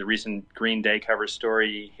 Just did the recent Green Day cover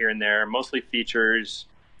story here and there, mostly features.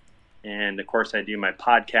 And of course, I do my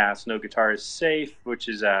podcast, No Guitar is Safe, which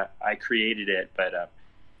is I created it, but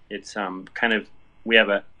it's kind of, we have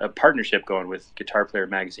a partnership going with Guitar Player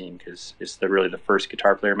magazine, because it's really the first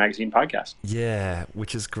Guitar Player magazine podcast. Yeah,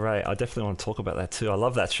 which is great. I definitely want to talk about that too. I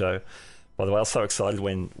love that show. By the way, I was so excited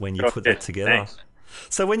when you put that together. Thanks.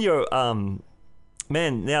 So when you're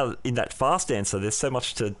now in that fast answer, there's so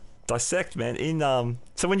much to dissect, man.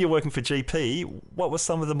 So when you're working for GP, what were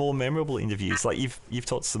some of the more memorable interviews? Like you've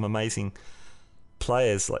taught some amazing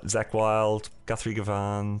players like Zakk Wylde, Guthrie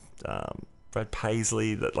Govan, Brad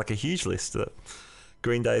Paisley, like a huge list.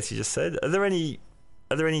 Green Day, as you just said. Are there any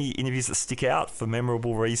interviews that stick out for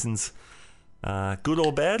memorable reasons, good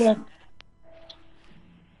or bad? Yeah.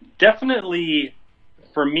 Definitely,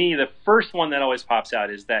 for me, the first one that always pops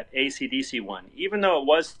out is that AC/DC one. Even though it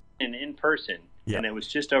was in person, and it was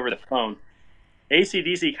just over the phone,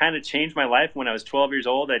 AC/DC kind of changed my life. When I was 12 years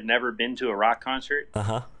old, I'd never been to a rock concert.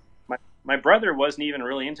 My brother wasn't even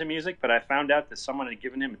really into music, but I found out that someone had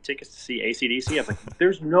given him tickets to see AC/DC. I was like,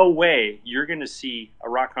 there's no way you're going to see a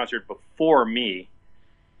rock concert before me,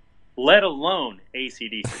 let alone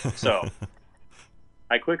AC/DC. So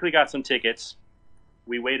I quickly got some tickets.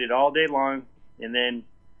 We waited all day long, and then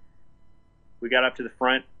we got up to the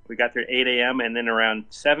front. We got there at 8 a.m. and then around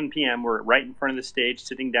 7 p.m. we're right in front of the stage,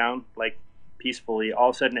 sitting down like peacefully. All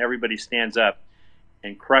of a sudden, everybody stands up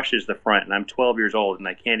and crushes the front, and I'm 12 years old and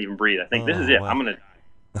I can't even breathe. I think this is it. Wow. I'm gonna.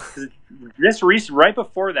 Right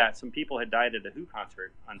before that, some people had died at a Who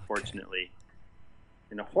concert, unfortunately,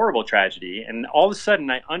 in a horrible tragedy. And all of a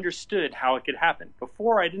sudden, I understood how it could happen.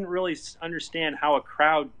 Before, I didn't really understand how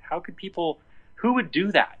who would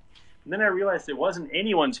do that. And then I realized it wasn't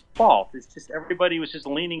anyone's fault. It's just everybody was just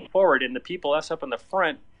leaning forward, and the people, us up in the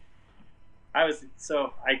front. I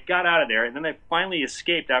got out of there, and then I finally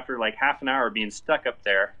escaped after like half an hour being stuck up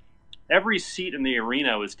there. Every seat in the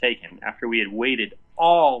arena was taken after we had waited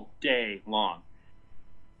all day long.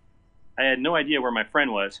 I had no idea where my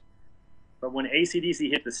friend was, but when AC/DC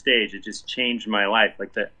hit the stage, it just changed my life.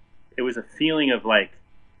 It was a feeling of like,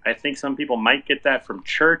 I think some people might get that from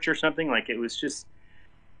church or something. Like, it was just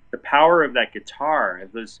the power of that guitar,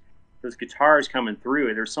 of those guitars coming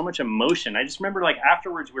through. There was so much emotion. I just remember, like,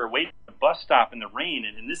 afterwards we were waiting at the bus stop in the rain,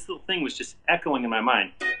 and this little thing was just echoing in my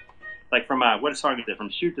mind. Like from, what song is it? From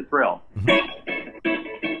Shoot to Thrill.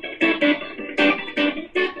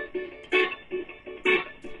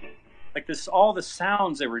 Like all the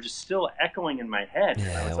sounds that were just still echoing in my head.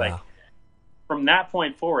 Yeah, I was like, from that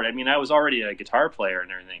point forward, I mean, I was already a guitar player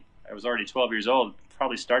and everything. I was already 12 years old,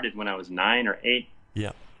 probably started when I was 9 or 8.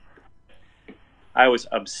 Yeah. I was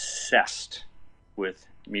obsessed with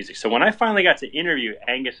music. So when I finally got to interview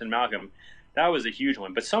Angus and Malcolm, that was a huge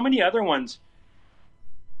one. But so many other ones,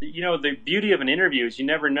 you know, the beauty of an interview is you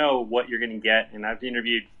never know what you're going to get. And I've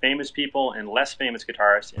interviewed famous people and less famous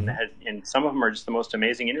guitarists, and some of them are just the most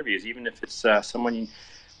amazing interviews, even if it's someone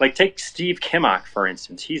like, take Steve Kimmock, for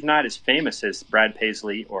instance. He's not as famous as Brad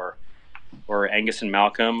Paisley or Angus and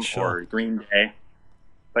Malcolm or Green Day.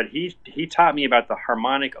 But he taught me about the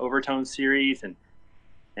harmonic overtone series and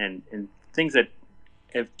things that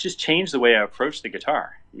have just changed the way I approach the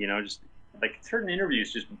guitar. You know, just like certain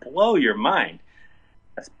interviews just blow your mind.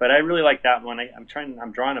 But I really like that one. I'm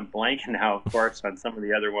drawing a blank now, of course, on some of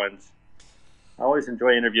the other ones. I always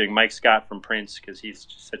enjoy interviewing Mike Scott from Prince because he's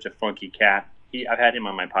just such a funky cat. I've had him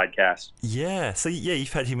on my podcast. Yeah, so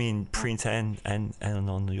you've had him in Prince and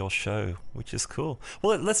on your show, which is cool.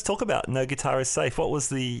 Well, let's talk about No Guitar Is Safe. What was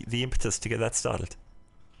the impetus to get that started?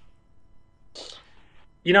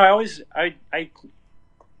 You know, I always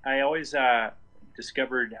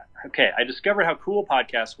discovered how cool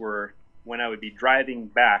podcasts were when I would be driving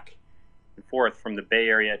back and forth from the Bay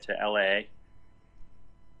Area to LA.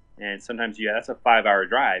 And sometimes, that's a 5-hour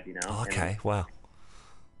drive, you know. Okay, wow.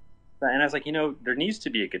 And I was like, there needs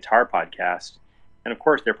to be a guitar podcast. And of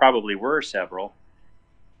course, there probably were several.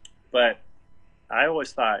 But I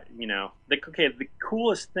always thought, the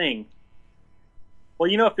coolest thing.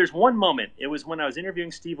 Well, if there's one moment, it was when I was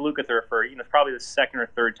interviewing Steve Lukather for, probably the second or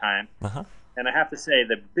third time. Uh-huh. And I have to say,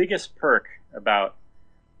 the biggest perk about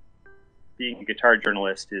being a guitar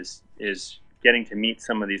journalist is getting to meet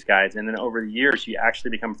some of these guys, and then over the years you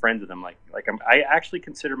actually become friends with them. I actually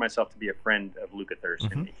consider myself to be a friend of Lukather's,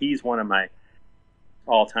 and he's one of my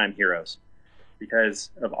all-time heroes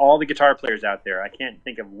because of all the guitar players out there. I can't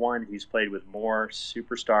think of one who's played with more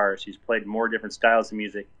superstars. He's played more different styles of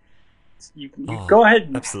music. You go ahead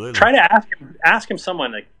and absolutely. Try to ask him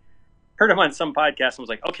someone, like, heard him on some podcast and was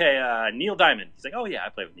like, okay, Neil Diamond. He's like, oh yeah, I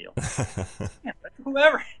play with Neil. Yeah,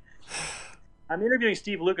 whoever. I'm interviewing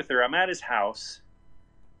Steve Lukather. I'm at his house,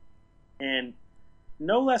 and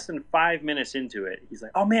no less than 5 minutes into it, he's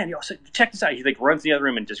like, "Oh man, check this out!" He runs to the other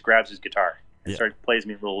room and just grabs his guitar and plays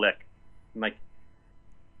me a little lick. I'm like,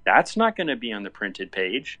 "That's not going to be on the printed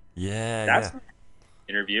page." That's not an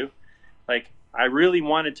interview. I really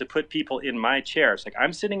wanted to put people in my chair. It's like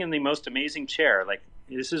I'm sitting in the most amazing chair.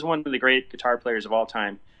 This is one of the great guitar players of all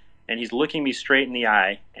time, and he's looking me straight in the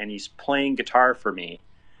eye, and he's playing guitar for me,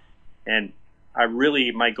 and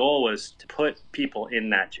my goal was to put people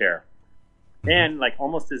in that chair, and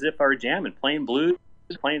almost as if I were jamming, playing blues,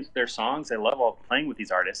 playing their songs. I love playing with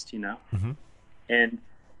these artists, and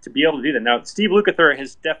to be able to do that. Now, Steve Lukather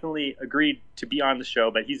has definitely agreed to be on the show,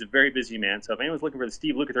 but he's a very busy man. So if anyone's looking for the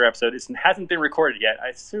Steve Lukather episode, it hasn't been recorded yet. I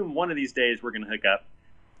assume one of these days we're going to hook up.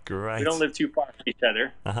 Great. We don't live too far from each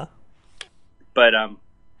other. Uh-huh.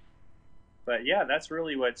 But yeah, that's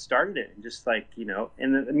really what started it. And just that's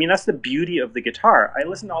the beauty of the guitar. I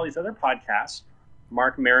listen to all these other podcasts.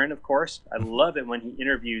 Mark Maron, of course. I love it when he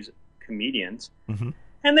interviews comedians. Mm-hmm.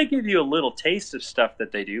 And they give you a little taste of stuff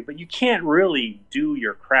that they do, but you can't really do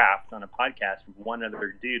your craft on a podcast with one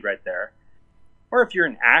other dude right there. Or if you're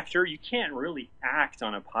an actor, you can't really act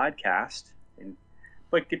on a podcast.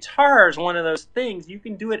 But guitar is one of those things. You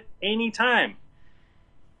can do it anytime.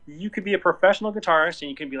 you could be a professional guitarist and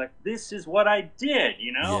you can be like, this is what I did,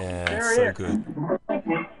 you know? Yeah, there so it is. good.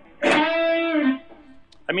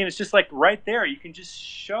 I mean, it's just like right there. You can just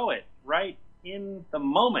show it right in the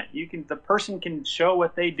moment. The person can show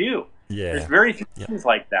what they do. Yeah. There's very few things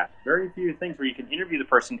like that. Very few things where you can interview the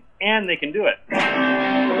person and they can do it.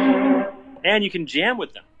 And you can jam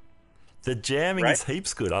with them. The jamming is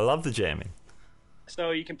heaps good. I love the jamming.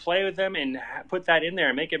 So you can play with them and put that in there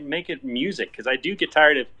and make it music. Because I do get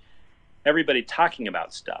tired of everybody talking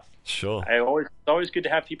about stuff. Sure. It's always good to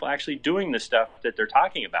have people actually doing the stuff that they're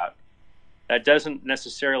talking about. That doesn't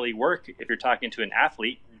necessarily work if you're talking to an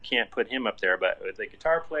athlete. You can't put him up there. But with a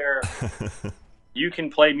guitar player, you can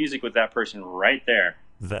play music with that person right there.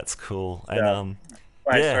 That's cool. And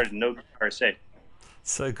I started No Guitar Safe.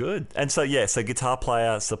 So good. And so guitar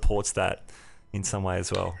player supports that in some way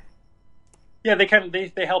as well. Yeah,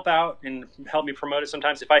 they help out and help me promote it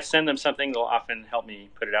sometimes. If I send them something, they'll often help me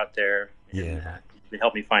put it out there. And, they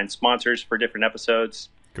help me find sponsors for different episodes.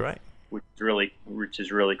 Great. Which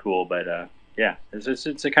is really cool. But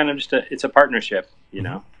it's a kind of it's a partnership, you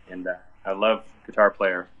know. And I love Guitar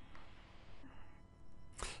Player.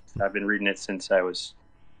 I've been reading it since I was,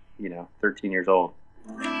 13 years old.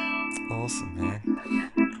 Awesome,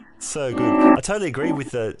 man. So good. I totally agree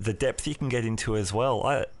with the depth you can get into as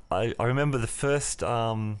well. I remember the first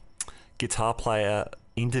Guitar Player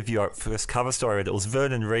interview, first cover story. It was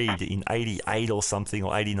Vernon Reid in 88 or something,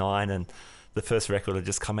 or 89, and the first record had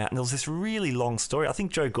just come out. And there was this really long story. I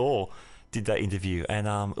think Joe Gore did that interview, and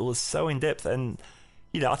it was so in-depth. And,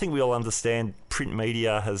 I think we all understand print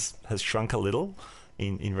media has shrunk a little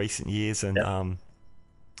in recent years. And,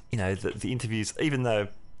 the interviews, even though,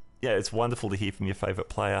 it's wonderful to hear from your favourite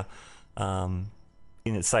player,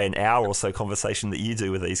 in, say, an hour or so conversation that you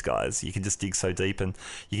do with these guys, you can just dig so deep and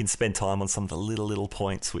you can spend time on some of the little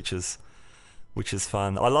points, which is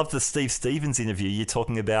fun. I love the Steve Stevens interview. You're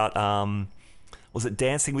talking about, was it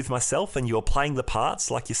Dancing with Myself, and you were playing the parts,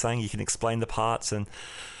 like you're saying, you can explain the parts, and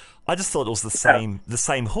I just thought it was the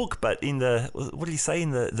same hook, but in what did he say,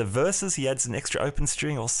 in the verses, he adds an extra open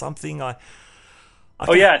string or something. I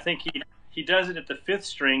think he does it at the fifth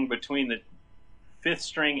string, between the fifth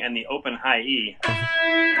string and the open high E.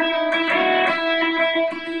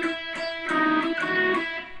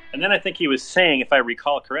 And then I think he was saying, if I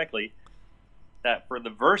recall correctly, that for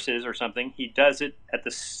the verses or something, he does it at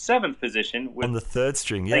the seventh position on the third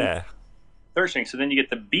string, third string. So then you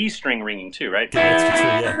get the B string ringing too, right?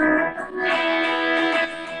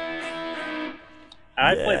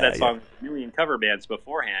 I played that song with a million cover bands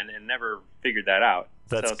beforehand and never figured that out.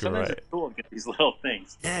 That's so sometimes great. It's cool to get these little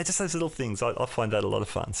things. Yeah, just those little things. I find that a lot of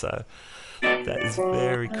fun. So that is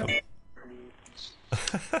very cool.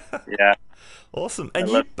 Yeah. Awesome. And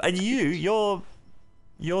you're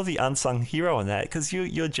the unsung hero on that, because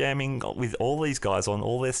you're jamming with all these guys on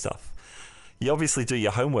all their stuff. You obviously do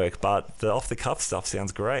your homework, but the off the cuff stuff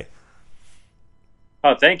sounds great.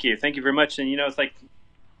 Oh, thank you very much. And it's like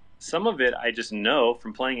some of it I just know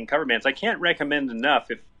from playing in cover bands. I can't recommend enough.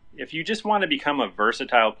 If you just want to become a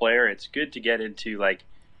versatile player, it's good to get into like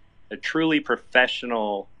a truly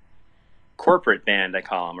professional corporate band, I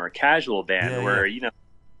call them, or a casual band, where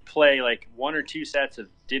play like one or two sets of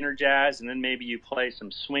dinner jazz, and then maybe you play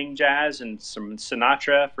some swing jazz and some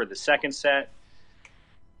Sinatra for the second set.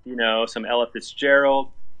 Some Ella Fitzgerald,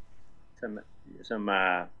 some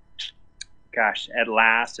Ed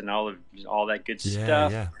Last, and all that good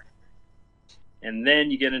stuff. Yeah. And then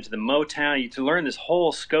you get into the Motown. You to learn this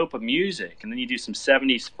whole scope of music, and then you do some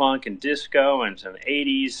 70s funk and disco, and some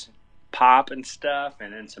 80s pop and stuff,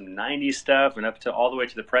 and then some 90s stuff, and up to all the way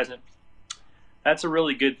to the present. That's a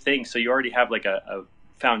really good thing. So you already have like a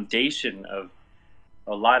foundation of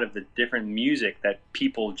a lot of the different music that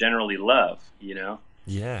people generally love.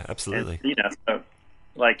 Yeah, absolutely. And, so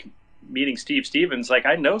like meeting Steve Stevens, like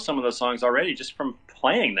I know some of those songs already just from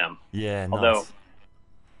playing them. Yeah, nice.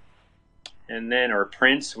 Or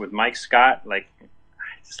Prince with Mike Scott, like I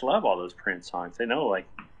just love all those Prince songs. I know like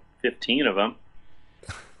 15 of them.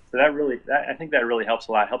 So I think that really helps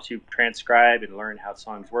a lot. Helps you transcribe and learn how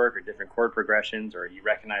songs work, or different chord progressions, or you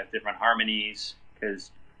recognize different harmonies.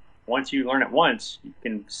 Because once you learn it once,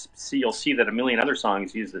 you'll see that a million other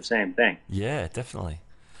songs use the same thing. Yeah, definitely.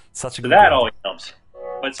 Such a good. That always helps.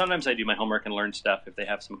 But sometimes I do my homework and learn stuff if they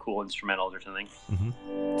have some cool instrumentals or something.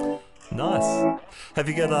 Mm-hmm. Nice. Have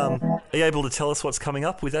you got? Are you able to tell us what's coming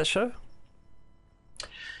up with that show?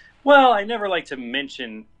 Well, I never like to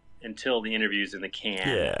mention until the interview's in the can.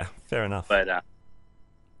 Yeah, fair enough. But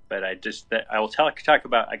I will talk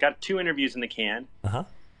about. I got 2 interviews in the can.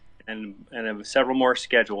 And I have several more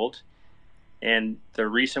scheduled. And the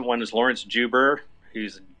recent one is Lawrence Juber,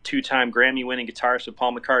 who's a 2-time Grammy-winning guitarist with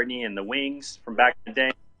Paul McCartney and the Wings from back in the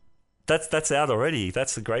day. That's out already.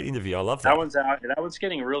 That's a great interview. I love that. That one's out. That one's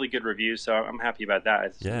getting really good reviews, so I'm happy about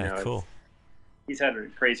that. Cool. He's had a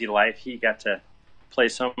crazy life. He got to play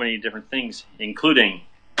so many different things, including.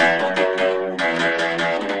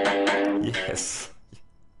 Yes.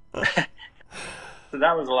 So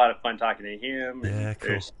that was a lot of fun talking to him. Yeah,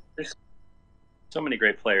 cool. There's so many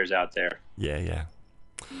great players out there. Yeah.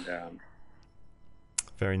 And,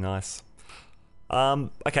 very nice.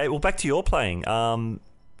 Okay, well, back to your playing.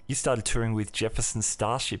 You started touring with Jefferson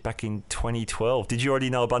Starship back in 2012. Did you already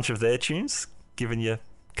know a bunch of their tunes, given your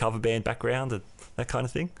cover band background and that kind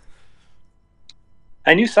of thing?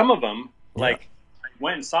 I knew some of them. Yeah. Like, I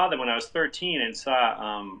went and saw them when I was 13 and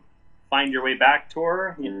saw Find Your Way Back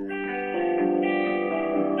tour.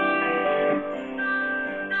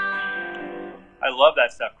 I love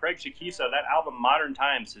that stuff. Craig Chaquico, that album Modern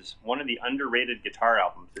Times is one of the underrated guitar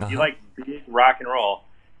albums. If you like big rock and roll,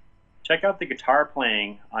 check out the guitar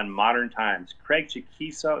playing on Modern Times. Craig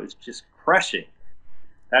Chaquico is just crushing.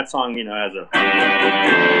 That song, has a...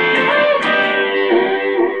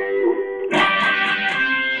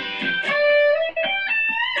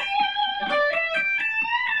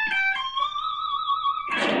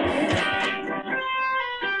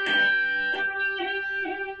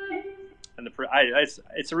 And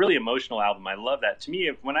it's a really emotional album. I love that. To me,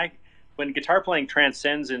 when guitar playing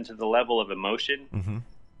transcends into the level of emotion, mm-hmm.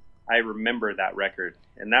 I remember that record,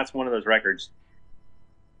 and that's one of those records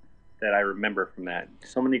that I remember from that.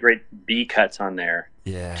 So many great B cuts on there.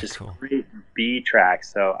 Yeah, just cool. Great B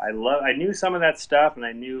tracks. So I knew some of that stuff, and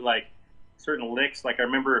I knew like certain licks. Like I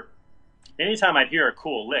remember, anytime I'd hear a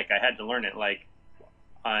cool lick, I had to learn it. Like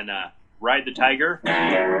on "Ride the Tiger,"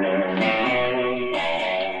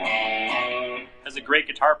 has a great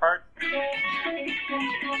guitar part.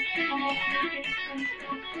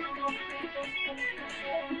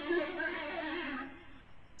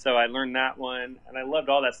 So I learned that one, and I loved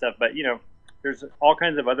all that stuff. But, there's all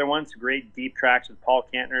kinds of other ones, great deep tracks with Paul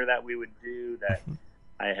Kantner that we would do that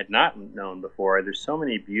I had not known before. There's so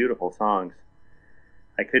many beautiful songs.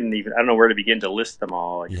 I don't know where to begin to list them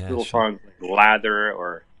all. Like little songs like Lather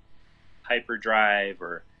or Hyperdrive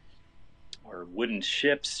or Wooden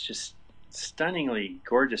Ships, just stunningly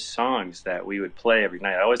gorgeous songs that we would play every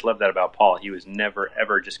night. I always loved that about Paul. He was never,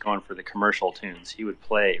 ever just going for the commercial tunes. He would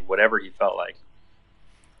play whatever he felt like.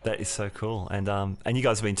 That is so cool. And you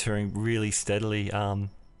guys have been touring really steadily.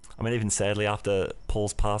 Even sadly, after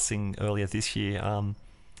Paul's passing earlier this year,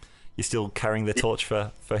 you're still carrying the torch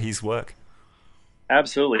for his work.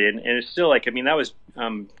 Absolutely. And it's still that was,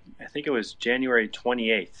 I think it was January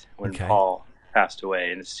 28th when Paul passed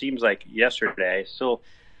away. And it seems like yesterday. So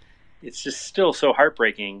it's just still so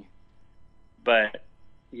heartbreaking. But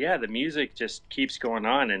yeah, the music just keeps going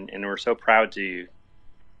on, and we're so proud to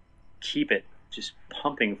keep it just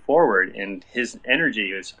pumping forward, and his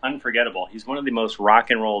energy is unforgettable. He's one of the most rock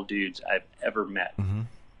and roll dudes I've ever met. Mm-hmm.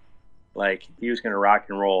 Like, he was going to rock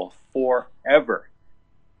and roll forever.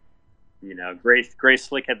 Grace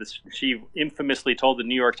Slick had this, she infamously told the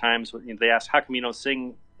New York Times, they asked, how come you don't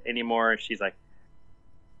sing anymore? She's like,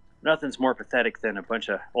 nothing's more pathetic than a bunch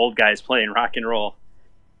of old guys playing rock and roll.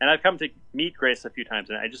 And I've come to meet Grace a few times,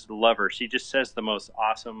 and I just love her. She just says the most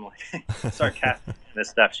awesome, sarcastic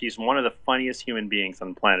stuff. She's one of the funniest human beings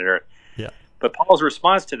on planet Earth. Yeah. But Paul's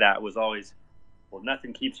response to that was always, well,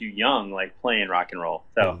 nothing keeps you young like playing rock and roll.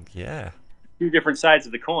 So yeah, two different sides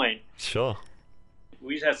of the coin. Sure.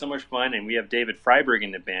 We just had so much fun, and we have David Freiberg in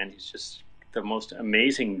the band. He's just the most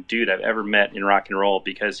amazing dude I've ever met in rock and roll,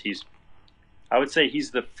 because I would say he's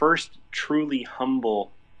the first truly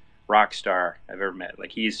humble rock star I've ever met.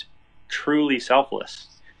 Like, he's truly selfless.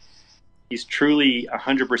 He's truly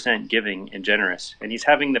 100% giving and generous, and he's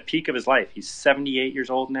having the peak of his life. He's 78 years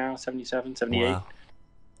old now, 77, 78. Wow.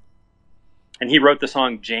 And he wrote the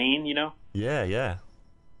song Jane, Yeah.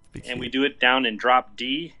 And we do it down in drop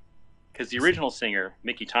D, because the original singer,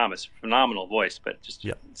 Mickey Thomas, phenomenal voice, but just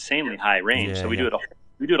insanely high range. So we do it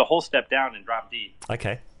a whole step down in drop D.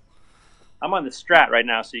 Okay. I'm on the Strat right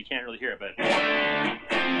now, so you can't really hear it, but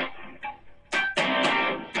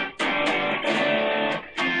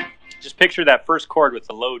just picture that first chord with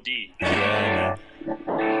the low D. Yeah.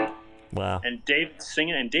 Wow. And David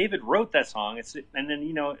singing, and David wrote that song. And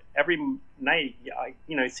then, every night,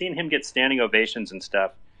 seeing him get standing ovations and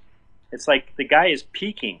stuff, it's like the guy is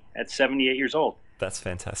peaking at 78 years old. That's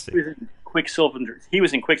fantastic. He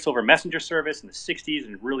was in Quicksilver Messenger Service in the 60s,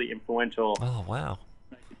 and really influential. Oh, wow.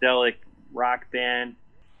 Psychedelic rock band.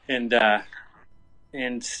 And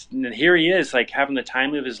here he is, like, having the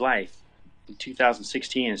time of his life. in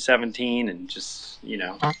 2016 and 17, and just,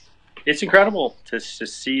 it's incredible to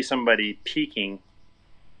see somebody peaking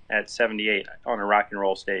at 78 on a rock and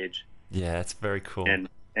roll stage. Yeah, it's very cool. And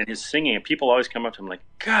his singing, and people always come up to him like,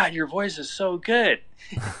 God, your voice is so good.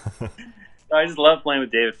 So I just love playing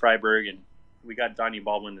with David Freiberg, and we got Donnie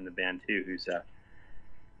Baldwin in the band too, who's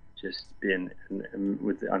just been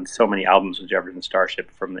on so many albums with Jefferson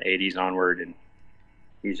Starship from the 80s onward, and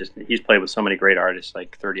he's played with so many great artists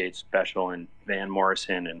like 38 Special and Van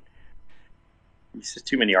Morrison, and he's just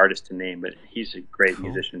too many artists to name, but he's a great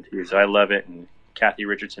musician too, so I love it. And Kathy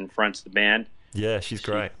Richardson fronts the band. Yeah, she's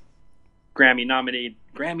great.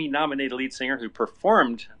 Grammy-nominated lead singer who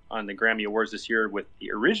performed on the Grammy Awards this year with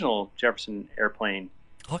the original Jefferson Airplane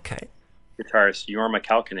guitarist Jorma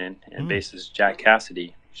Kalkinen and bassist Jack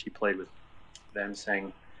Cassidy. She played with them,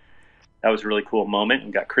 sang. That was a really cool moment.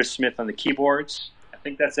 We got Chris Smith on the keyboards. I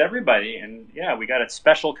think that's everybody. And yeah, we got a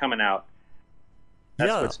special coming out.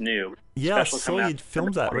 That's what's new. Yeah, I saw you'd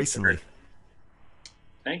filmed that recently.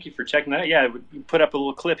 Thank you for checking that out. Yeah, we put up a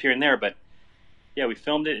little clip here and there, but yeah, we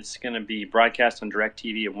filmed it. It's going to be broadcast on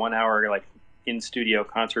DirecTV, a 1 hour like in-studio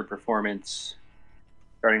concert performance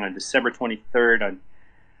starting on December 23rd.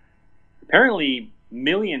 Apparently,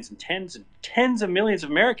 millions and tens of millions of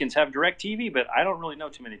Americans have DirecTV, but I don't really know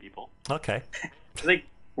too many people. Okay. I think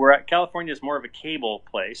California is more of a cable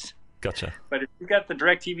place. Gotcha. But if you've got the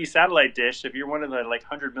DirecTV satellite dish, if you're one of the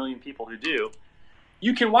 100 million people who do,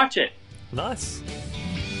 you can watch it. Nice.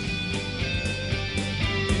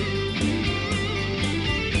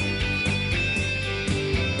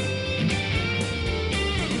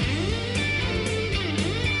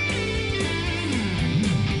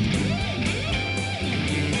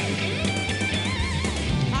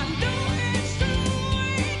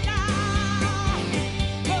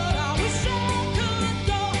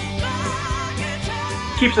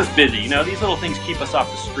 Keeps us busy, these little things keep us off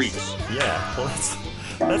the streets. Yeah, well,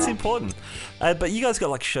 that's important. But you guys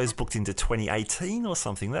got shows booked into 2018 or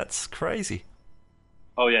something. That's crazy.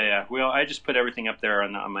 Oh yeah. Well, I just put everything up there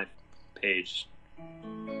on my page.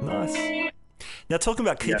 Nice. Now, talking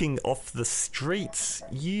about keeping off the streets,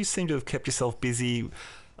 you seem to have kept yourself busy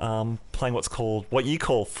playing what you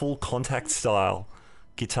call full contact style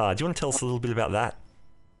guitar. Do you want to tell us a little bit about that?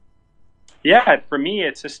 Yeah, for me,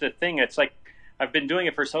 it's just a thing. It's like I've been doing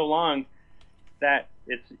it for so long that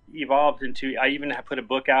it's evolved into, I even have put a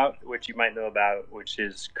book out, which you might know about, which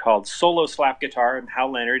is called Solo Slap Guitar and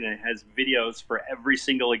Hal Leonard, and it has videos for every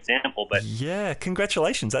single example. But yeah,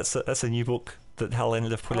 congratulations. That's a new book that Hal Leonard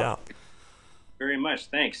have put out. Very much.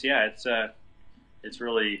 Thanks. Yeah, it's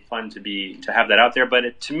really fun to have that out there.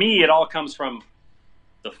 But to me, it all comes from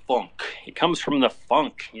the funk. It comes from the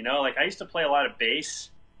funk, I used to play a lot of bass.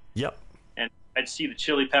 Yep. I'd see the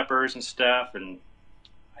Chili Peppers and stuff, and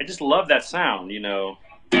I just love that sound, So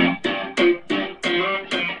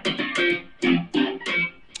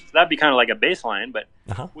that'd be kind of like a bass line, but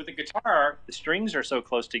with the guitar, the strings are so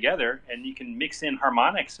close together, and you can mix in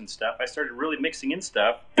harmonics and stuff. I started really mixing in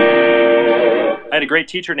stuff. I had a great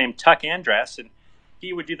teacher named Tuck Andress, and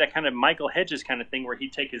he would do that kind of Michael Hedges kind of thing where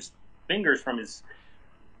he'd take his fingers from his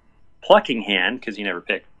plucking hand, because he never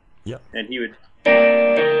picked, and he would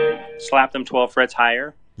slap them 12 frets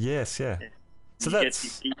higher. Yes, yeah. So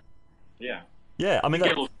that's... Yeah. Yeah, I mean...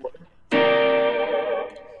 So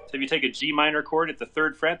if you take a G minor chord at the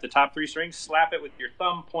 3rd fret, the top 3 strings, slap it with your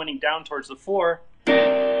thumb pointing down towards the floor, you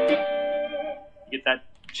get that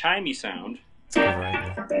chimey sound.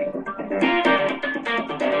 Right.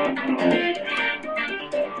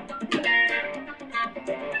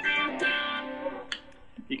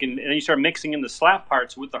 And you start mixing in the slap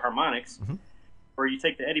parts with the harmonics. Or you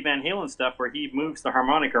take the Eddie Van Halen stuff where he moves the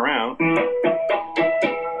harmonic around,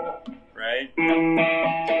 right?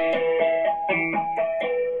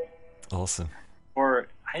 Awesome. Or,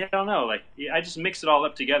 I don't know, I just mix it all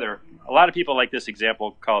up together. A lot of people like this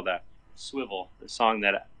example called Swivel, the song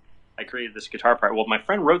that I created this guitar part. Well, my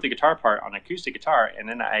friend wrote the guitar part on acoustic guitar, and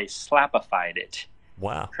then I slapified it.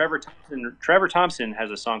 Wow. Trevor Thompson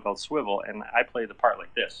has a song called Swivel, and I play the part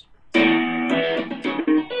like this.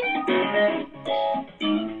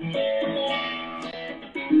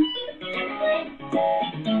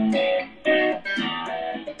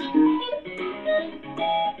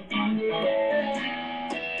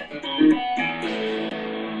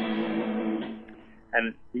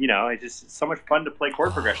 And, it's just so much fun to play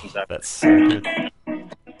chord progressions out. That's so good.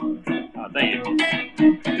 Oh, thank you.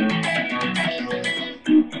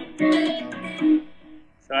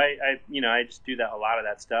 So I just do a lot of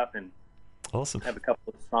that stuff, and awesome. I have a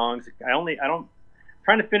couple of songs. I'm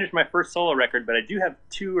trying to finish my first solo record, but I do have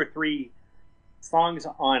 2 or 3 songs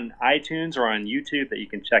on iTunes or on YouTube that you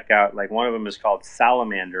can check out. Like one of them is called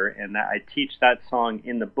Salamander, and I teach that song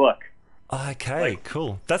in the book. Okay,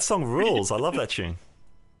 cool. That song rules. I love that tune.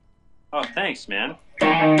 Oh, thanks, man.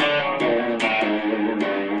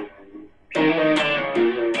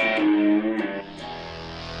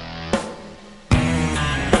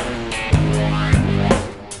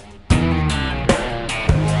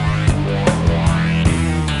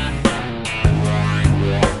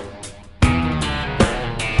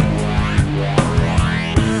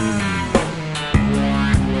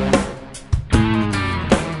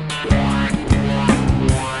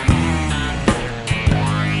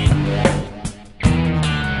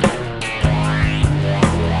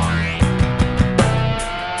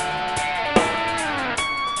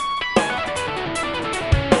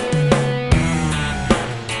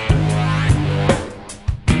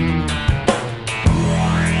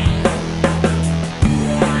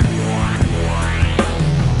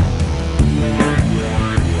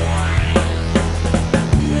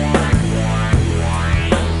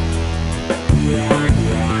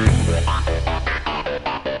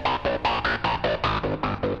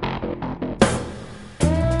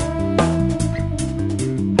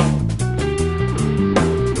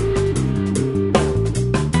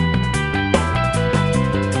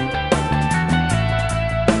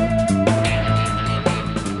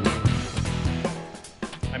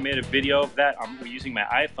 Video of that. I'm using my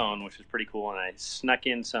iPhone, which is pretty cool, and I snuck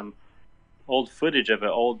in some old footage of an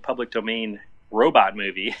old public domain robot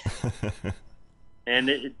movie. And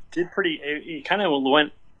it did pretty, it kind of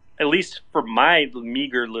went, at least for my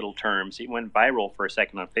meager little terms, it went viral for a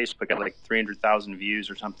second on Facebook. Got like 300,000 views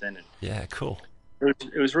or something. And yeah, cool.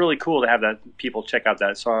 It was really cool to have that people check out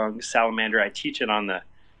that song Salamander. I teach it on the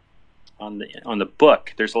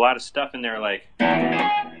book. There's a lot of stuff in there, like,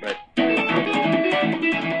 but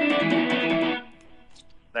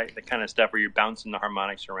the kind of stuff where you're bouncing the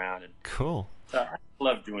harmonics around. And cool. I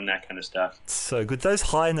love doing that kind of stuff. So good. Those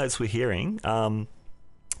high notes we're hearing,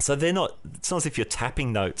 so they're not, it's not as if you're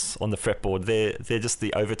tapping notes on the fretboard. They're just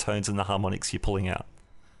the overtones and the harmonics you're pulling out.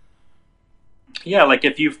 Yeah, like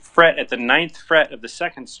if you fret at the 9th fret of the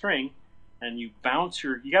 2nd string and you bounce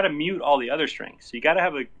you got to mute all the other strings. So you got to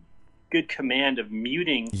have a good command of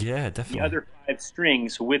muting the other 5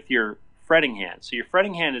 strings with your fretting hand. So your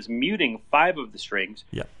fretting hand is muting 5 of the strings,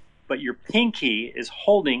 but your pinky is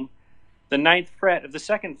holding the 9th fret of the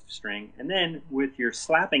 2nd string, and then with your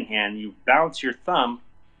slapping hand, you bounce your thumb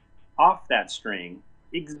off that string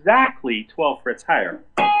exactly 12 frets higher,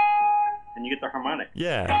 and you get the harmonic.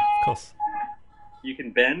 Yeah, of course. You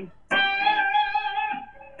can bend.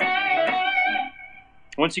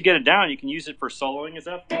 Once you get it down, you can use it for soloing and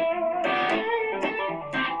stuff.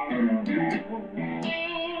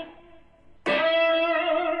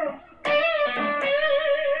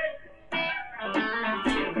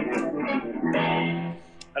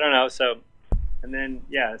 I don't know, so, and then,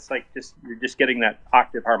 yeah, it's like you're just getting that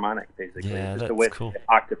octave harmonic, basically. Yeah, just that's a way cool. to get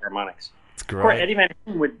octave harmonics. It's great. Or Eddie Van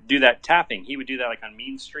Halen would do that tapping. He would do that like on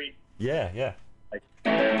Mean Street. Yeah. Like,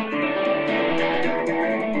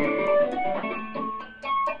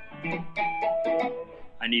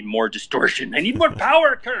 I need more distortion. I need more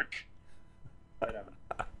power, Kirk.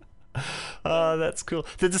 That's cool.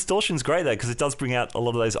 The distortion's great though, because it does bring out a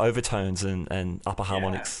lot of those overtones and upper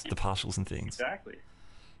harmonics, the partials and things. Exactly.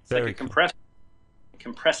 It's Very like a cool. compressor. It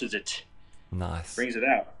compresses it. Nice. Brings it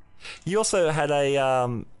out. You also had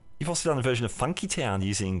you've also done a version of Funky Town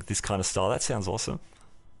using this kind of style. That sounds awesome.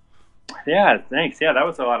 Yeah, thanks. Yeah, that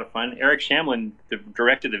was a lot of fun. Eric Shamlin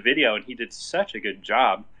directed the video, and he did such a good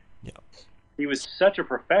job. Yeah. He was such a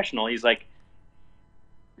professional. He's like,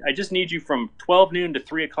 I just need you from 12 noon to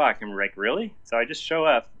 3 o'clock. And we're like, really? So I just show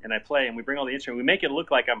up, and I play, and we bring all the instruments. We make it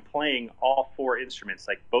look like I'm playing all 4 instruments,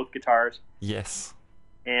 like both guitars. Yes.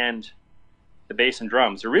 And the bass and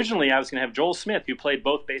drums. Originally, I was going to have Joel Smith, who played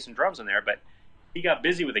both bass and drums in there, but he got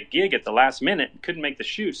busy with a gig at the last minute and couldn't make the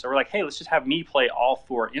shoot. So we're like, hey, let's just have me play all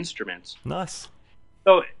 4 instruments. Nice.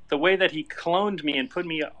 So the way that he cloned me and put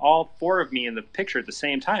me all 4 of me in the picture at the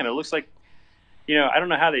same time, it looks like, I don't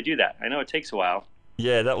know how they do that. I know it takes a while.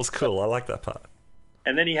 Yeah, that was cool. I like that part.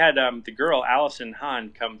 And then he had the girl, Allison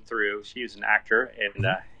Hahn, come through. She was an actor, and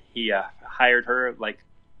he hired her like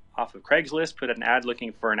off of Craigslist, put an ad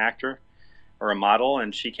looking for an actor or a model,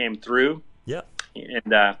 and she came through. Yeah.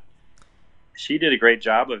 And she did a great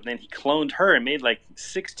job. And then he cloned her and made like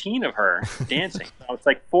 16 of her dancing. So it's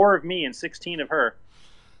like 4 of me and 16 of her.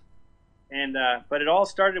 And but it all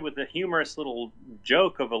started with a humorous little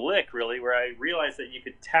joke of a lick, really, where I realized that you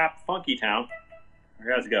could tap Funky Town.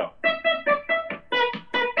 Here, how's it go?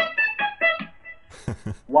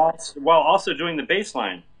 while also doing the bass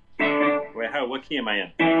line. Wait, what key am I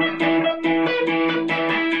in?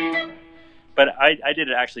 But I did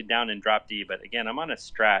it actually down in drop D. But again, I'm on a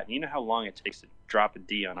Strat. You know how long it takes to drop a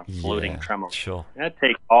D on a floating tremolo? Sure. That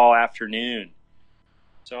takes all afternoon.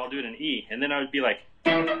 So I'll do it in E, and then I would be like,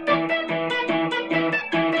 and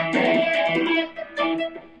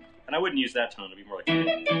I wouldn't use that tone. It'd be more like.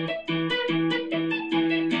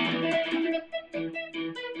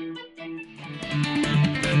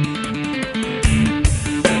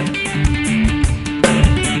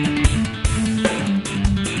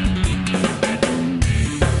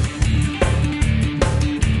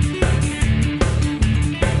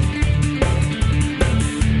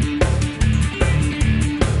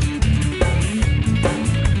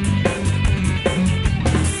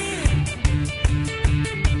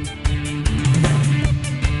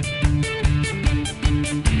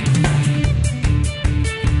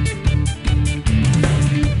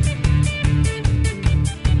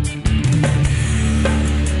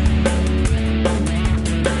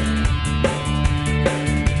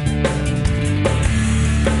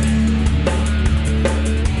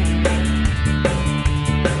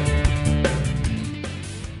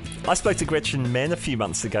 I spoke to Gretchen Menn a few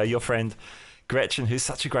months ago, your friend Gretchen, who's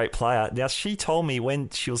such a great player. Now, she told me when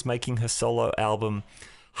she was making her solo album,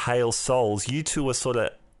 Hail Souls, you two were sort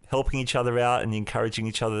of helping each other out and encouraging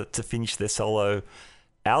each other to finish their solo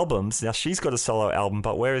albums. Now, she's got a solo album,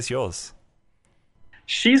 but where is yours?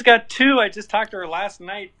 She's got two. I just talked to her last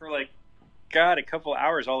night for a couple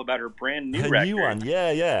hours all about her brand new record. Her new one,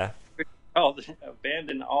 yeah. Oh,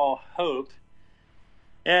 Abandon All Hope.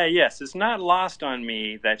 Yes, it's not lost on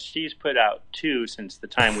me that she's put out two since the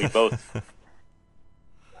time we both.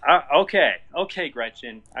 Okay,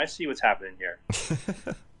 Gretchen, I see what's happening here.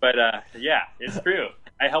 But yeah, it's true.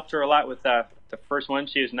 I helped her a lot with the first one.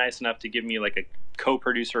 She was nice enough to give me like a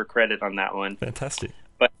co-producer credit on that one. Fantastic.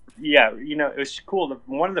 But yeah, it was cool.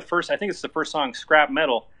 One of the first, I think it's the first song, Scrap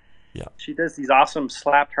Metal. Yeah. She does these awesome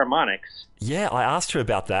slapped harmonics. Yeah, I asked her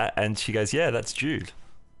about that, and she goes, "Yeah, that's Jude."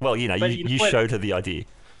 Well, you showed her the idea.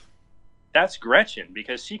 That's Gretchen,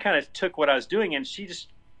 because she kind of took what I was doing and she just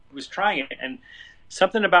was trying it. And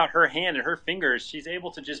something about her hand and her fingers, she's able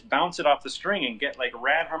to just bounce it off the string and get like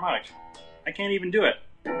rad harmonics. I can't even do it.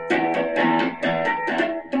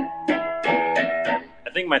 I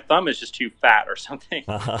think my thumb is just too fat or something.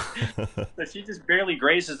 So she just barely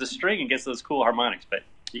grazes the string and gets those cool harmonics. But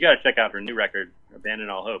you got to check out her new record, Abandon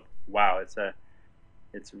All Hope. Wow, it's a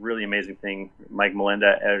really amazing thing. Mike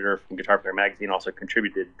Melenda, editor from Guitar Player Magazine, also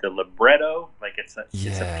contributed the libretto. Like it's a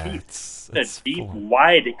piece. It's deep,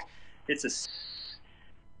 wide. It's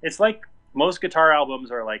like most guitar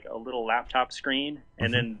albums are like a little laptop screen,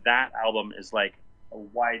 and then that album is like a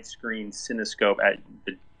widescreen cinescope at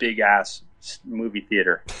the big ass movie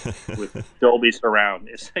theater with Dolby Surround.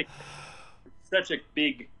 It's like such a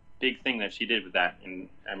big thing that she did with that, and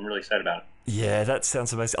I'm really excited about it. Yeah, that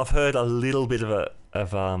sounds amazing. I've heard a little bit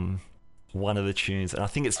of one of the tunes, and I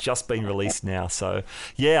think it's just been released now. So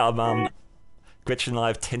yeah, Gretchen and I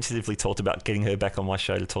have tentatively talked about getting her back on my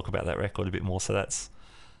show to talk about that record a bit more. So that's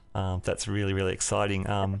really, really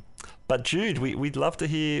exciting. But Jude, we'd love to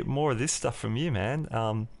hear more of this stuff from you,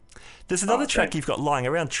 man. There's another track you've got lying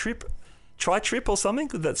around, Try Trip or something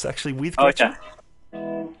that's actually with Gretchen.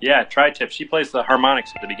 Yeah, Try Trip. She plays the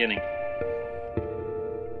harmonics at the beginning.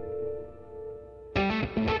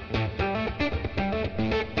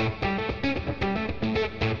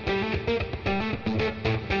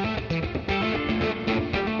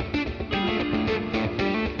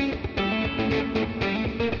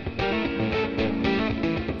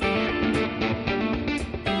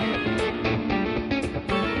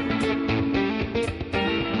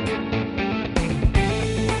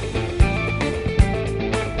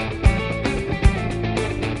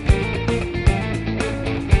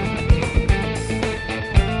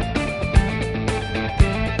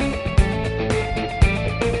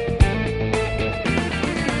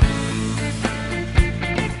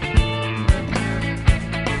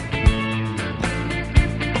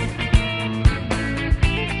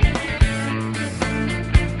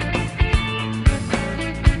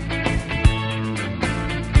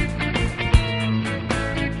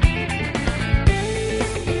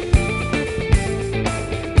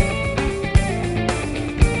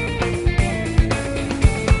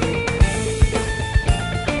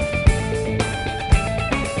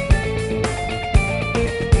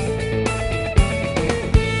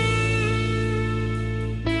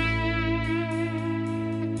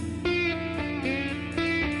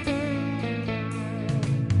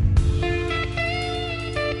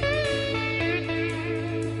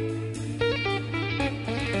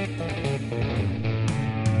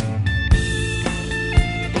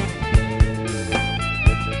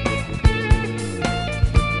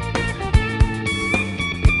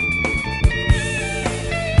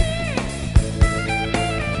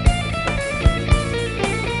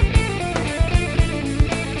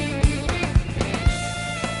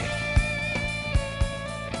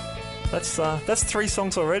 that's 3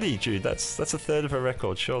 songs already, Jude. That's a third of a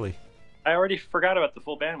record, surely. I already forgot about the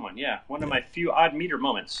full band one. Yeah, one of my few odd meter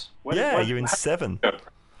moments. You're in 7.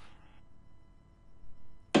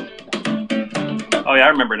 Oh yeah, I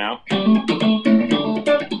remember now.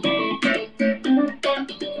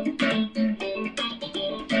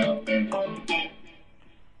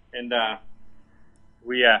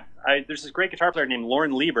 And there's this great guitar player named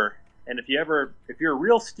Lauren Lieber, and if you're a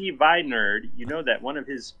real Steve Vai nerd, you know that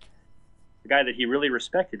the guy that he really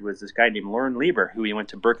respected was this guy named Lauren Lieber, who he went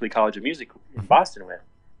to Berklee College of Music in Boston with.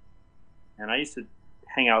 And I used to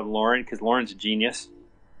hang out with Lauren because Lauren's a genius,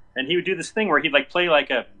 and he would do this thing where he'd like play like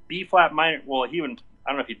a B flat minor. Well, I don't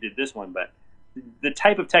know if he did this one, but the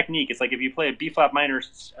type of technique is like if you play a B flat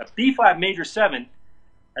major 7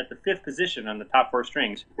 at the 5th position on the top 4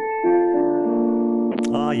 strings.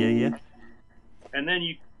 Oh, yeah. And then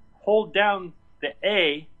you hold down the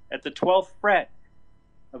A at the 12th fret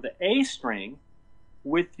of the A string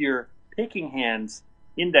with your picking hand's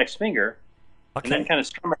index finger, and then kind of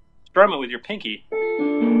strum it with your pinky.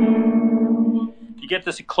 You get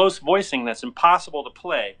this close voicing that's impossible to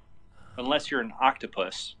play unless you're an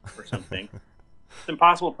octopus or something. It's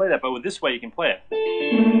impossible to play that, but with this way you can play it.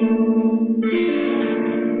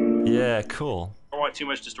 Yeah, cool. I don't want too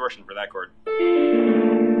much distortion for that chord.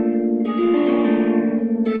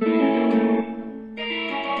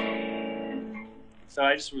 So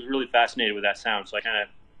I just was really fascinated with that sound, so I kind of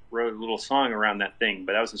wrote a little song around that thing,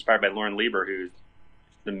 but I was inspired by Lauren Lieber, who's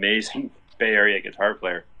an amazing Bay Area guitar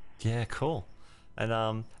player. Yeah, cool.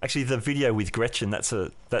 And actually the video with Gretchen,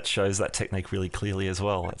 that shows that technique really clearly as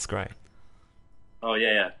well. That's great. Oh,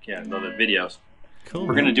 yeah, no, the videos. Cool.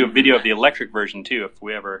 We're going to do a video of the electric version, too, if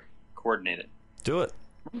we ever coordinate it. Do it.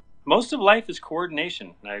 Most of life is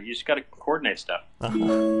coordination. You just got to coordinate stuff.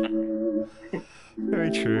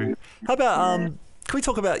 Very true. How about, can we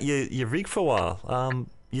talk about your rig for a while?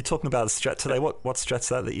 You're talking about a Strat today. What Strat's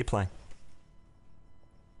that you're playing?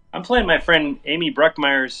 I'm playing my friend Amy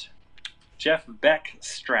Bruckmeyer's Jeff Beck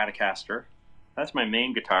Stratocaster. That's my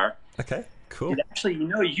main guitar. Okay, cool. And actually,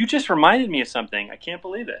 you just reminded me of something. I can't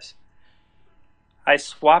believe this. I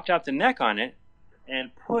swapped out the neck on it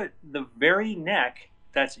and put the very neck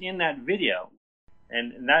that's in that video.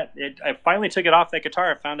 And I finally took it off that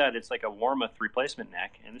guitar. I found out it's like a Warmoth replacement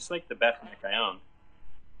neck, and it's like the best neck I own.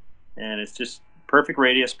 And it's just perfect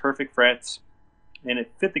radius, perfect frets, and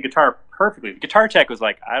it fit the guitar perfectly. The guitar tech was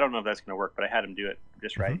like, I don't know if that's going to work, but I had him do it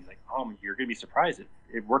just right. He's like, oh, you're going to be surprised.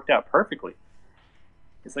 It worked out perfectly.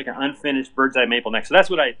 It's like an unfinished bird's eye maple neck. So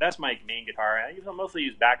that's my main guitar. I mostly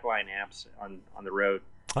use backline amps on the road.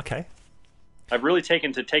 Okay. I've really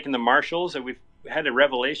taken the Marshalls, and we've had a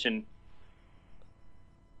revelation.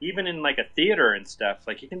 Even in like a theater and stuff,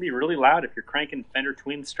 like it can be really loud if you're cranking Fender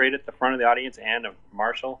Twins straight at the front of the audience and a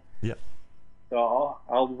Marshall. Yeah. So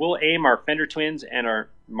we'll aim our Fender Twins and our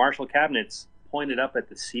Marshall cabinets pointed up at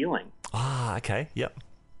the ceiling. Ah, okay. Yep.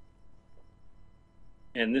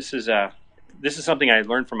 And this is something I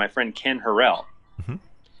learned from my friend Ken Harrell. Mm-hmm.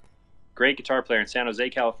 Great guitar player in San Jose,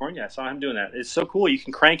 California. I saw him doing that. It's so cool. You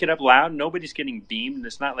can crank it up loud. Nobody's getting beamed. And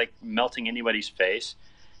it's not like melting anybody's face.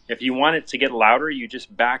 If you want it to get louder, you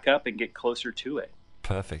just back up and get closer to it.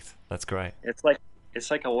 Perfect. That's great. It's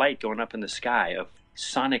like a light going up in the sky of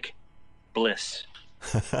sonic bliss.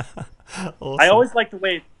 Awesome. I always like the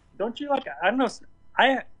way. Don't you like? I don't know.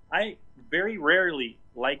 I very rarely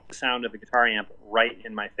like the sound of a guitar amp right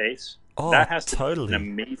in my face. Oh, that has to totally. be an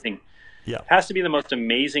amazing. Yeah. It has to be the most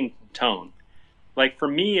amazing tone. Like for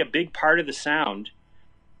me, a big part of the sound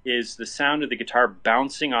is the sound of the guitar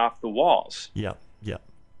bouncing off the walls. Yeah. Yeah.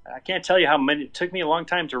 I can't tell you how many. It took me a long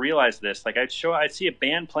time to realize this. Like I'd see a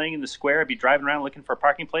band playing in the square. I'd be driving around looking for a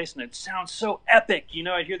parking place, and it sounds so epic.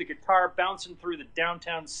 I'd hear the guitar bouncing through the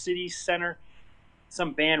downtown city center.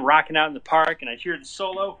 Some band rocking out in the park, and I'd hear the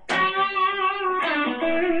solo,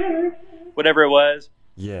 whatever it was.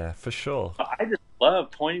 Yeah, for sure. I just love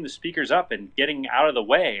pointing the speakers up and getting out of the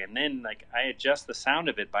way, and then like I adjust the sound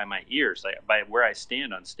of it by my ears, like by where I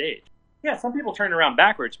stand on stage. Yeah, some people turn around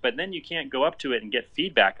backwards, but then you can't go up to it and get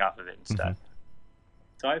feedback off of it and stuff.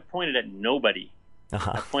 So I pointed at nobody.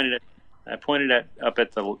 Uh-huh. I pointed up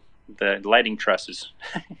at the lighting trusses.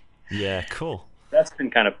 Yeah, cool. That's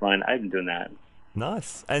been kind of fun. I've been doing that.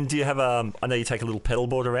 Nice. And do you have I know you take a little pedal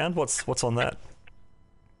board around. What's on that?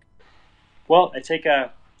 Well, I take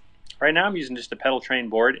right now I'm using just a pedal train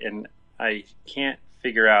board, and I can't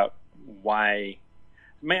figure out why.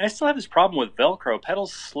 I mean, I still have this problem with Velcro.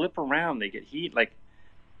 Pedals slip around; they get heat. Like,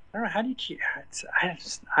 I don't know how do you keep. I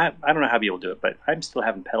don't know how people do it, but I'm still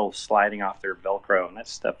having pedals sliding off their Velcro, and that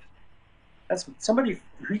that's somebody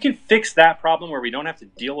who can fix that problem where we don't have to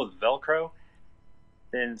deal with Velcro.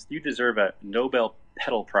 Then you deserve a Nobel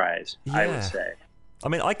Pedal Prize. Yeah. I would say. I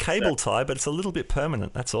mean, I cable tie, but it's a little bit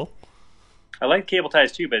permanent. That's all. I like cable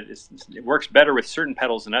ties too, but it works better with certain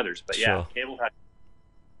pedals than others. But yeah, cable ties.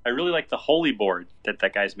 I really like the Holy board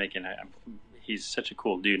that guy's making. He's such a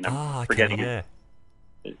cool dude, and I'm forgetting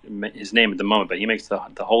his name at the moment. But he makes the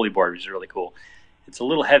Holy board, which is really cool. It's a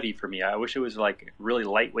little heavy for me. I wish it was like really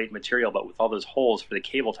lightweight material, but with all those holes for the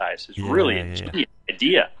cable ties, it's really a genius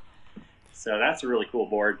idea. So that's a really cool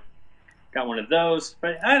board. Got one of those,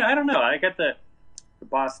 but I don't know. I got the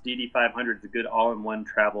Boss DD500. It's a good all-in-one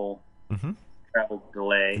travel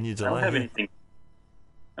delay. I don't have anything.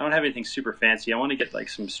 I don't have anything super fancy. I want to get like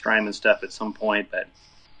some Strymon stuff at some point, but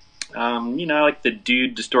I like the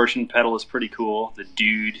Dude distortion pedal is pretty cool. The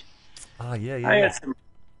Dude. Oh yeah. I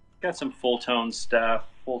got some full tone stuff.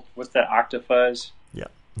 What's that, Octafuzz? Yeah,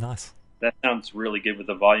 nice. That sounds really good with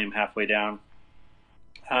the volume halfway down.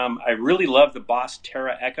 I really love the Boss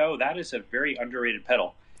Terra Echo. That is a very underrated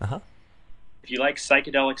pedal. If you like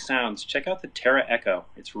psychedelic sounds, check out the Terra Echo.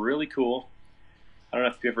 It's really cool. I don't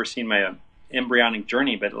know if you've ever seen my Embryonic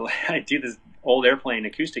Journey, but I do this old airplane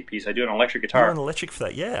acoustic piece. I do it on electric guitar. You're on electric for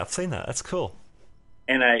that? Yeah, I've seen that. That's cool.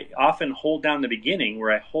 And I often hold down the beginning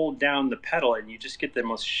where I hold down the pedal and you just get the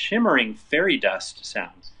most shimmering fairy dust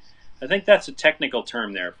sound. I think that's a technical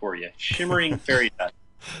term there for you. Shimmering fairy dust.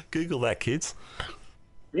 Google that, kids.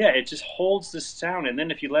 Yeah, it just holds the sound, and then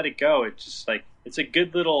if you let it go, it's just like, it's a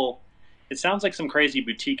good little, it sounds like some crazy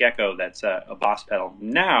boutique echo that's a Boss pedal.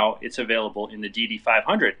 Now it's available in the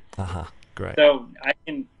DD500. Great.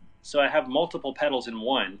 So I have multiple pedals in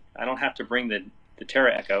one. I don't have to bring the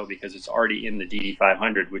Terra Echo because it's already in the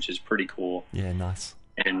DD500, which is pretty cool. Yeah, nice.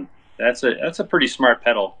 And that's a pretty smart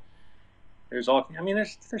pedal. There's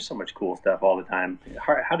so much cool stuff all the time.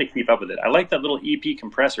 How to keep up with it. I like that little EP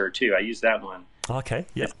compressor too. I use that one. Okay.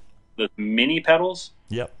 Yep. The mini pedals.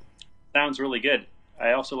 Yep. Sounds really good.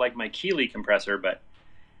 I also like my Keeley compressor, but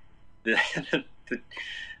the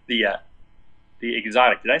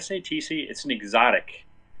exotic. Did I say TC? It's an exotic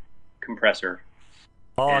compressor.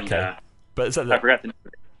 Oh, okay. But is that I forgot the name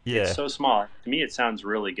of it. Yeah. It's so small. To me, it sounds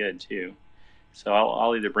really good too. So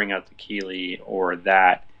I'll either bring out the Keeley or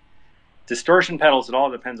that. Distortion pedals, it all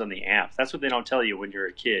depends on the amp. That's what they don't tell you when you're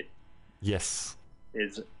a kid. Yes.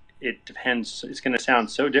 It depends. It's going to sound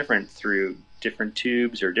so different through different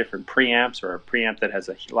tubes or different preamps, or a preamp that has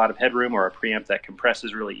a lot of headroom, or a preamp that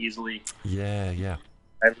compresses really easily. Yeah.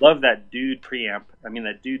 I love that Dude preamp. I mean,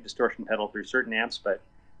 that Dude distortion pedal through certain amps, but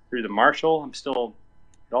through the Marshall, it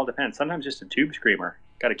all depends. Sometimes just a tube screamer.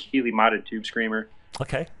 Got a Keeley modded tube screamer.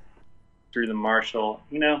 Okay. Through the Marshall,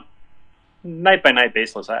 night by night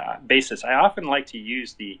basis. I often like to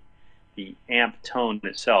use the amp tone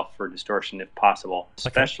itself for distortion if possible.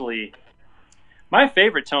 Especially my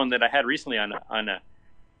favorite tone that I had recently on a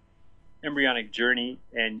Embryonic Journey,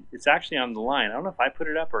 and it's actually on the line. I don't know if I put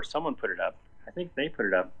it up or someone put it up. I think they put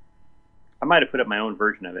it up. I might have put up my own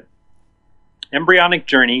version of it. Embryonic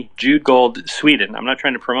Journey, Jude Gold, Sweden. I'm not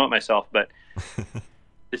trying to promote myself, but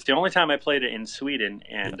it's the only time I played it in Sweden.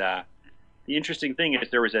 And the interesting thing is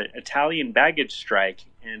there was an Italian baggage strike,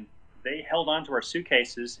 and they held on to our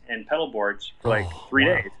suitcases and pedal boards for like 3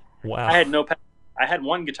 days. Wow. I had no pedal. I had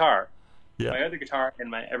one guitar. Yeah. My other guitar and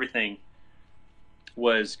my everything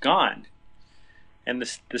was gone. And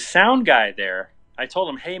the sound guy there, I told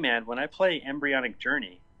him, hey man, when I play Embryonic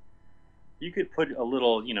Journey, you could put a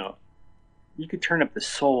little, you could turn up the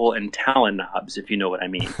soul and Talon knobs, if you know what I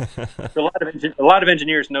mean. So a lot of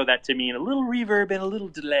engineers know that to mean a little reverb and a little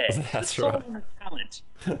delay. That's the soul right. And the talent.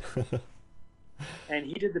 And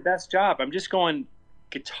he did the best job. I'm just going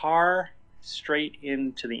guitar straight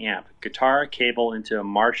into the amp. Guitar cable into a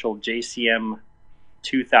Marshall JCM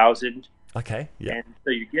 2000. Okay, yeah. And so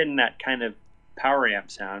you're getting that kind of power amp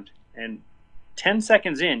sound. And 10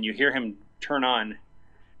 seconds in, you hear him turn on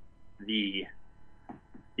the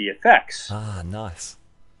effects. Ah, nice.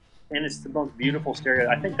 And it's the most beautiful stereo.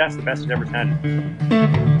 I think that's the best it ever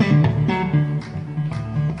sounded.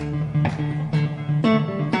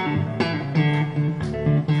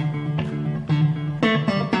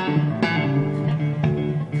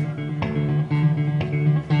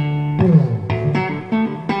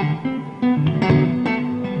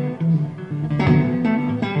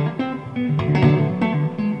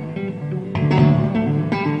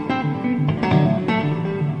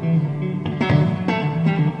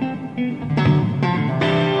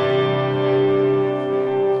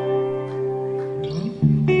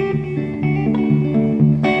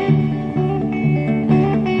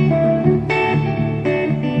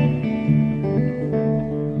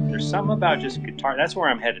 about just guitar? That's where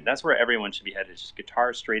I'm headed. That's where everyone should be headed. Just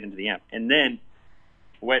guitar straight into the amp, and then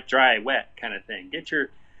wet, dry, wet kind of thing. Get your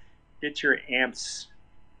amps,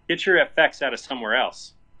 get your effects out of somewhere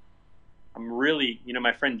else. I'm really,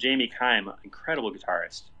 my friend Jamie Kime, incredible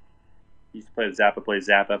guitarist. He used to play with Zappa,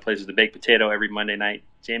 plays with the Baked Potato every Monday night.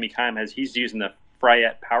 Jamie Kime he's using the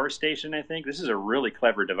Fryette Power Station, I think. This is a really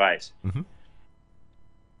clever device. Mm-hmm.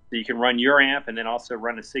 So you can run your amp and then also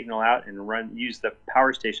run a signal out and use the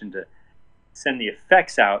power station to send the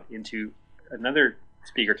effects out into another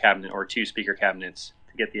speaker cabinet or 2 speaker cabinets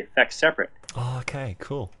to get the effects separate. Oh, okay,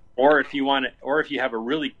 cool. Or if you have a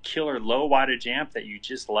really killer low wattage amp that you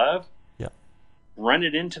just love, run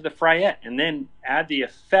it into the Fryette and then add the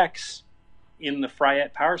effects in the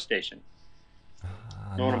Fryette power station.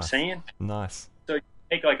 Know what I'm saying? Nice. So you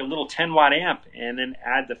take like a little 10-watt amp and then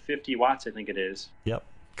add the 50 watts, I think it is. Yep.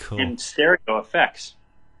 Cool. And stereo effects.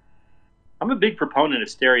 I'm a big proponent of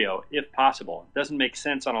stereo, if possible. It doesn't make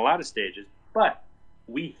sense on a lot of stages, but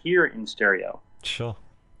we hear in stereo. Sure.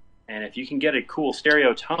 And if you can get a cool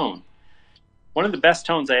stereo tone, one of the best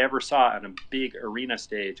tones I ever saw on a big arena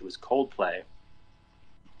stage was Coldplay.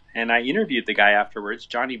 And I interviewed the guy afterwards,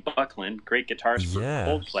 Johnny Buckland, great guitarist for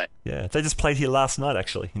Coldplay. Yeah, they just played here last night,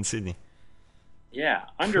 actually, in Sydney. Yeah,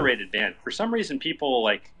 underrated band. For some reason, people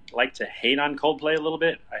like to hate on Coldplay a little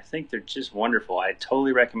bit. I think they're just wonderful. I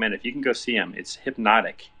totally recommend it. If you can go see them, it's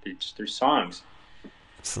hypnotic. Their songs.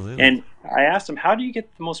 Absolutely. And I asked him, how do you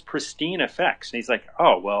get the most pristine effects? And he's like,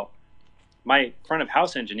 oh, well, my front of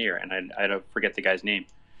house engineer, and I don't forget the guy's name,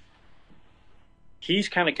 he's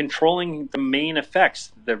kind of controlling the main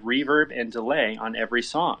effects, the reverb and delay on every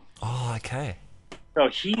song. Oh, okay. So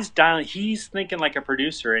he's thinking like a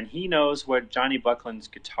producer, and he knows what Johnny Buckland's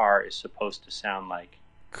guitar is supposed to sound like.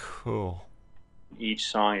 Cool. Each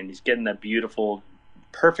song, and he's getting that beautiful,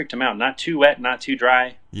 perfect amount, not too wet, not too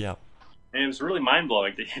dry. Yeah. And it was really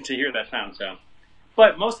mind-blowing to hear that sound. So,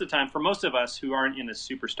 but most of the time, for most of us who aren't in a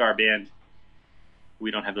superstar band,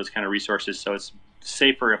 we don't have those kind of resources, so it's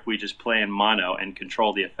safer if we just play in mono and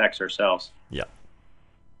control the effects ourselves. Yeah.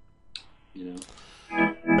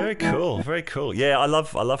 Very cool. Very cool. Yeah, I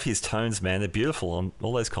love his tones, man. They're beautiful on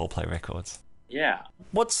all those Coldplay records. Yeah.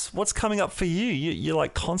 What's coming up for you? You're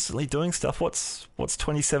like constantly doing stuff. What's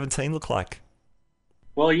 2017 look like?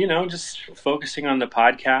 Well, just focusing on the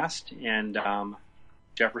podcast and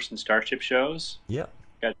Jefferson Starship shows. Yeah.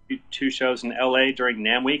 Got 2 shows in LA during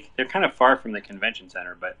NAMM week. They're kind of far from the convention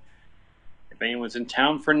center, but if anyone's in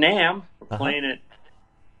town for NAMM, we're playing at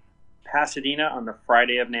Pasadena on the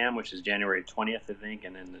Friday of NAMM, which is January 20th, I think,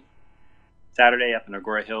 and then the Saturday up in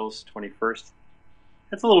Agora Hills, 21st.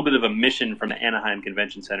 That's a little bit of a mission from the Anaheim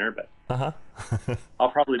Convention Center, but I'll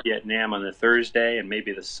probably be at NAMM on the Thursday and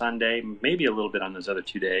maybe the Sunday, maybe a little bit on those other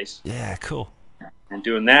 2 days. Yeah, cool. And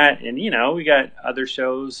doing that, and we got other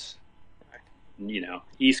shows,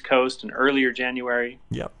 East Coast in earlier January.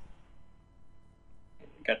 Yep.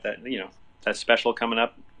 Got that, that special coming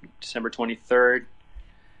up December 23rd.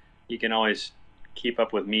 You can always keep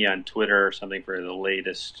up with me on Twitter or something for the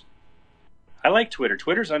latest. I like Twitter.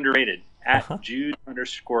 Twitter's underrated. At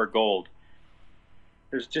Jude_Gold.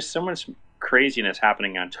 There's just so much craziness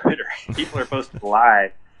happening on Twitter. People are posting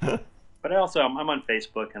live. But I'm on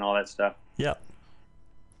Facebook and all that stuff. Yeah.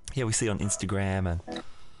 Yeah, we see on Instagram and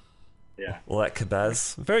all that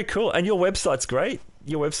kabaz. Very cool. And your website's great.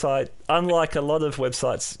 Your website, unlike a lot of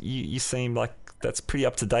websites, you seem like that's pretty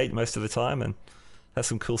up to date most of the time and has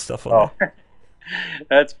some cool stuff on there.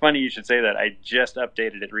 That's funny you should say that. I just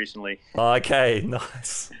updated it recently. Okay,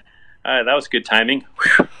 nice. That was good timing.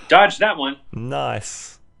 Dodged that one.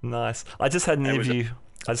 Nice. I just had an interview.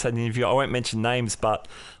 I won't mention names, but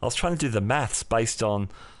I was trying to do the maths based on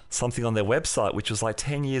something on their website, which was like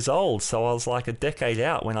 10 years old. So I was like a decade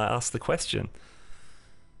out when I asked the question.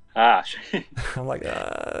 I'm like,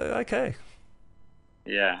 okay.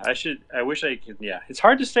 Yeah, I wish I could. Yeah, it's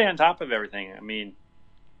hard to stay on top of everything. I mean,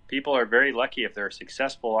 people are very lucky if they're a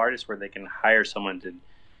successful artist where they can hire someone to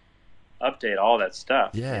update all that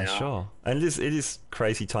stuff. Yeah, sure. And it is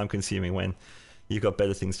crazy time consuming when you've got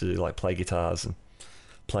better things to do, like play guitars and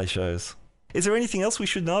play shows. Is there anything else we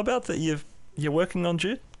should know about that you're working on,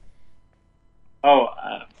 Jude? Oh,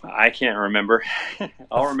 I can't remember.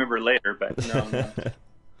 I'll remember later, but no.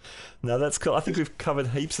 No, that's cool. I think we've covered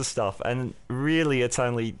heaps of stuff, and really it's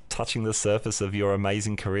only touching the surface of your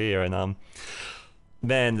amazing career. And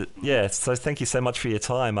man, yeah, so thank you so much for your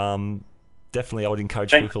time. Definitely I would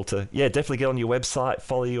encourage people to definitely get on your website,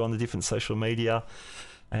 follow you on the different social media,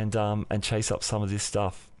 and chase up some of this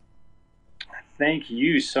stuff. Thank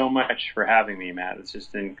you so much for having me, Matt. It's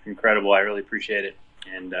just incredible. I really appreciate it.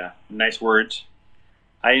 And nice words.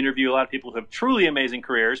 I interview a lot of people who have truly amazing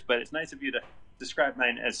careers, but it's nice of you to describe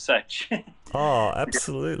mine as such. Oh,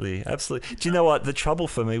 absolutely. Absolutely. Do you know what? The trouble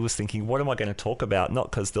for me was thinking, what am I going to talk about?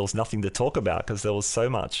 Not because there was nothing to talk about, because there was so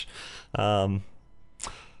much. So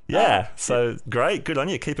great. Good on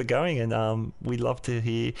you. Keep it going. And I'd love to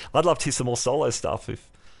hear some more solo stuff if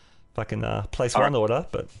I can place one order.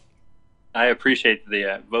 But I appreciate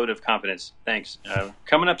the vote of confidence. Thanks.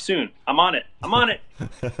 Coming up soon. I'm on it.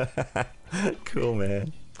 Cool,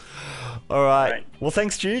 man. All right. Well,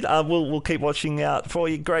 thanks, Jude. We'll keep watching out for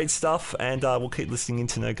your great stuff, and we'll keep listening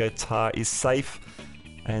into No Guitar is Safe.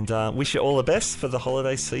 And wish you all the best for the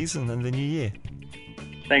holiday season and the new year.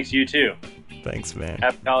 Thanks, you too. Thanks, man.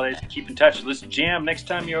 Happy holidays. Keep in touch. Let's jam next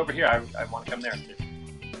time you're over here. I want to come there too.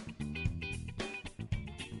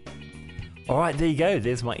 All right, there you go.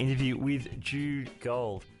 There's my interview with Jude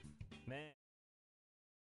Gold.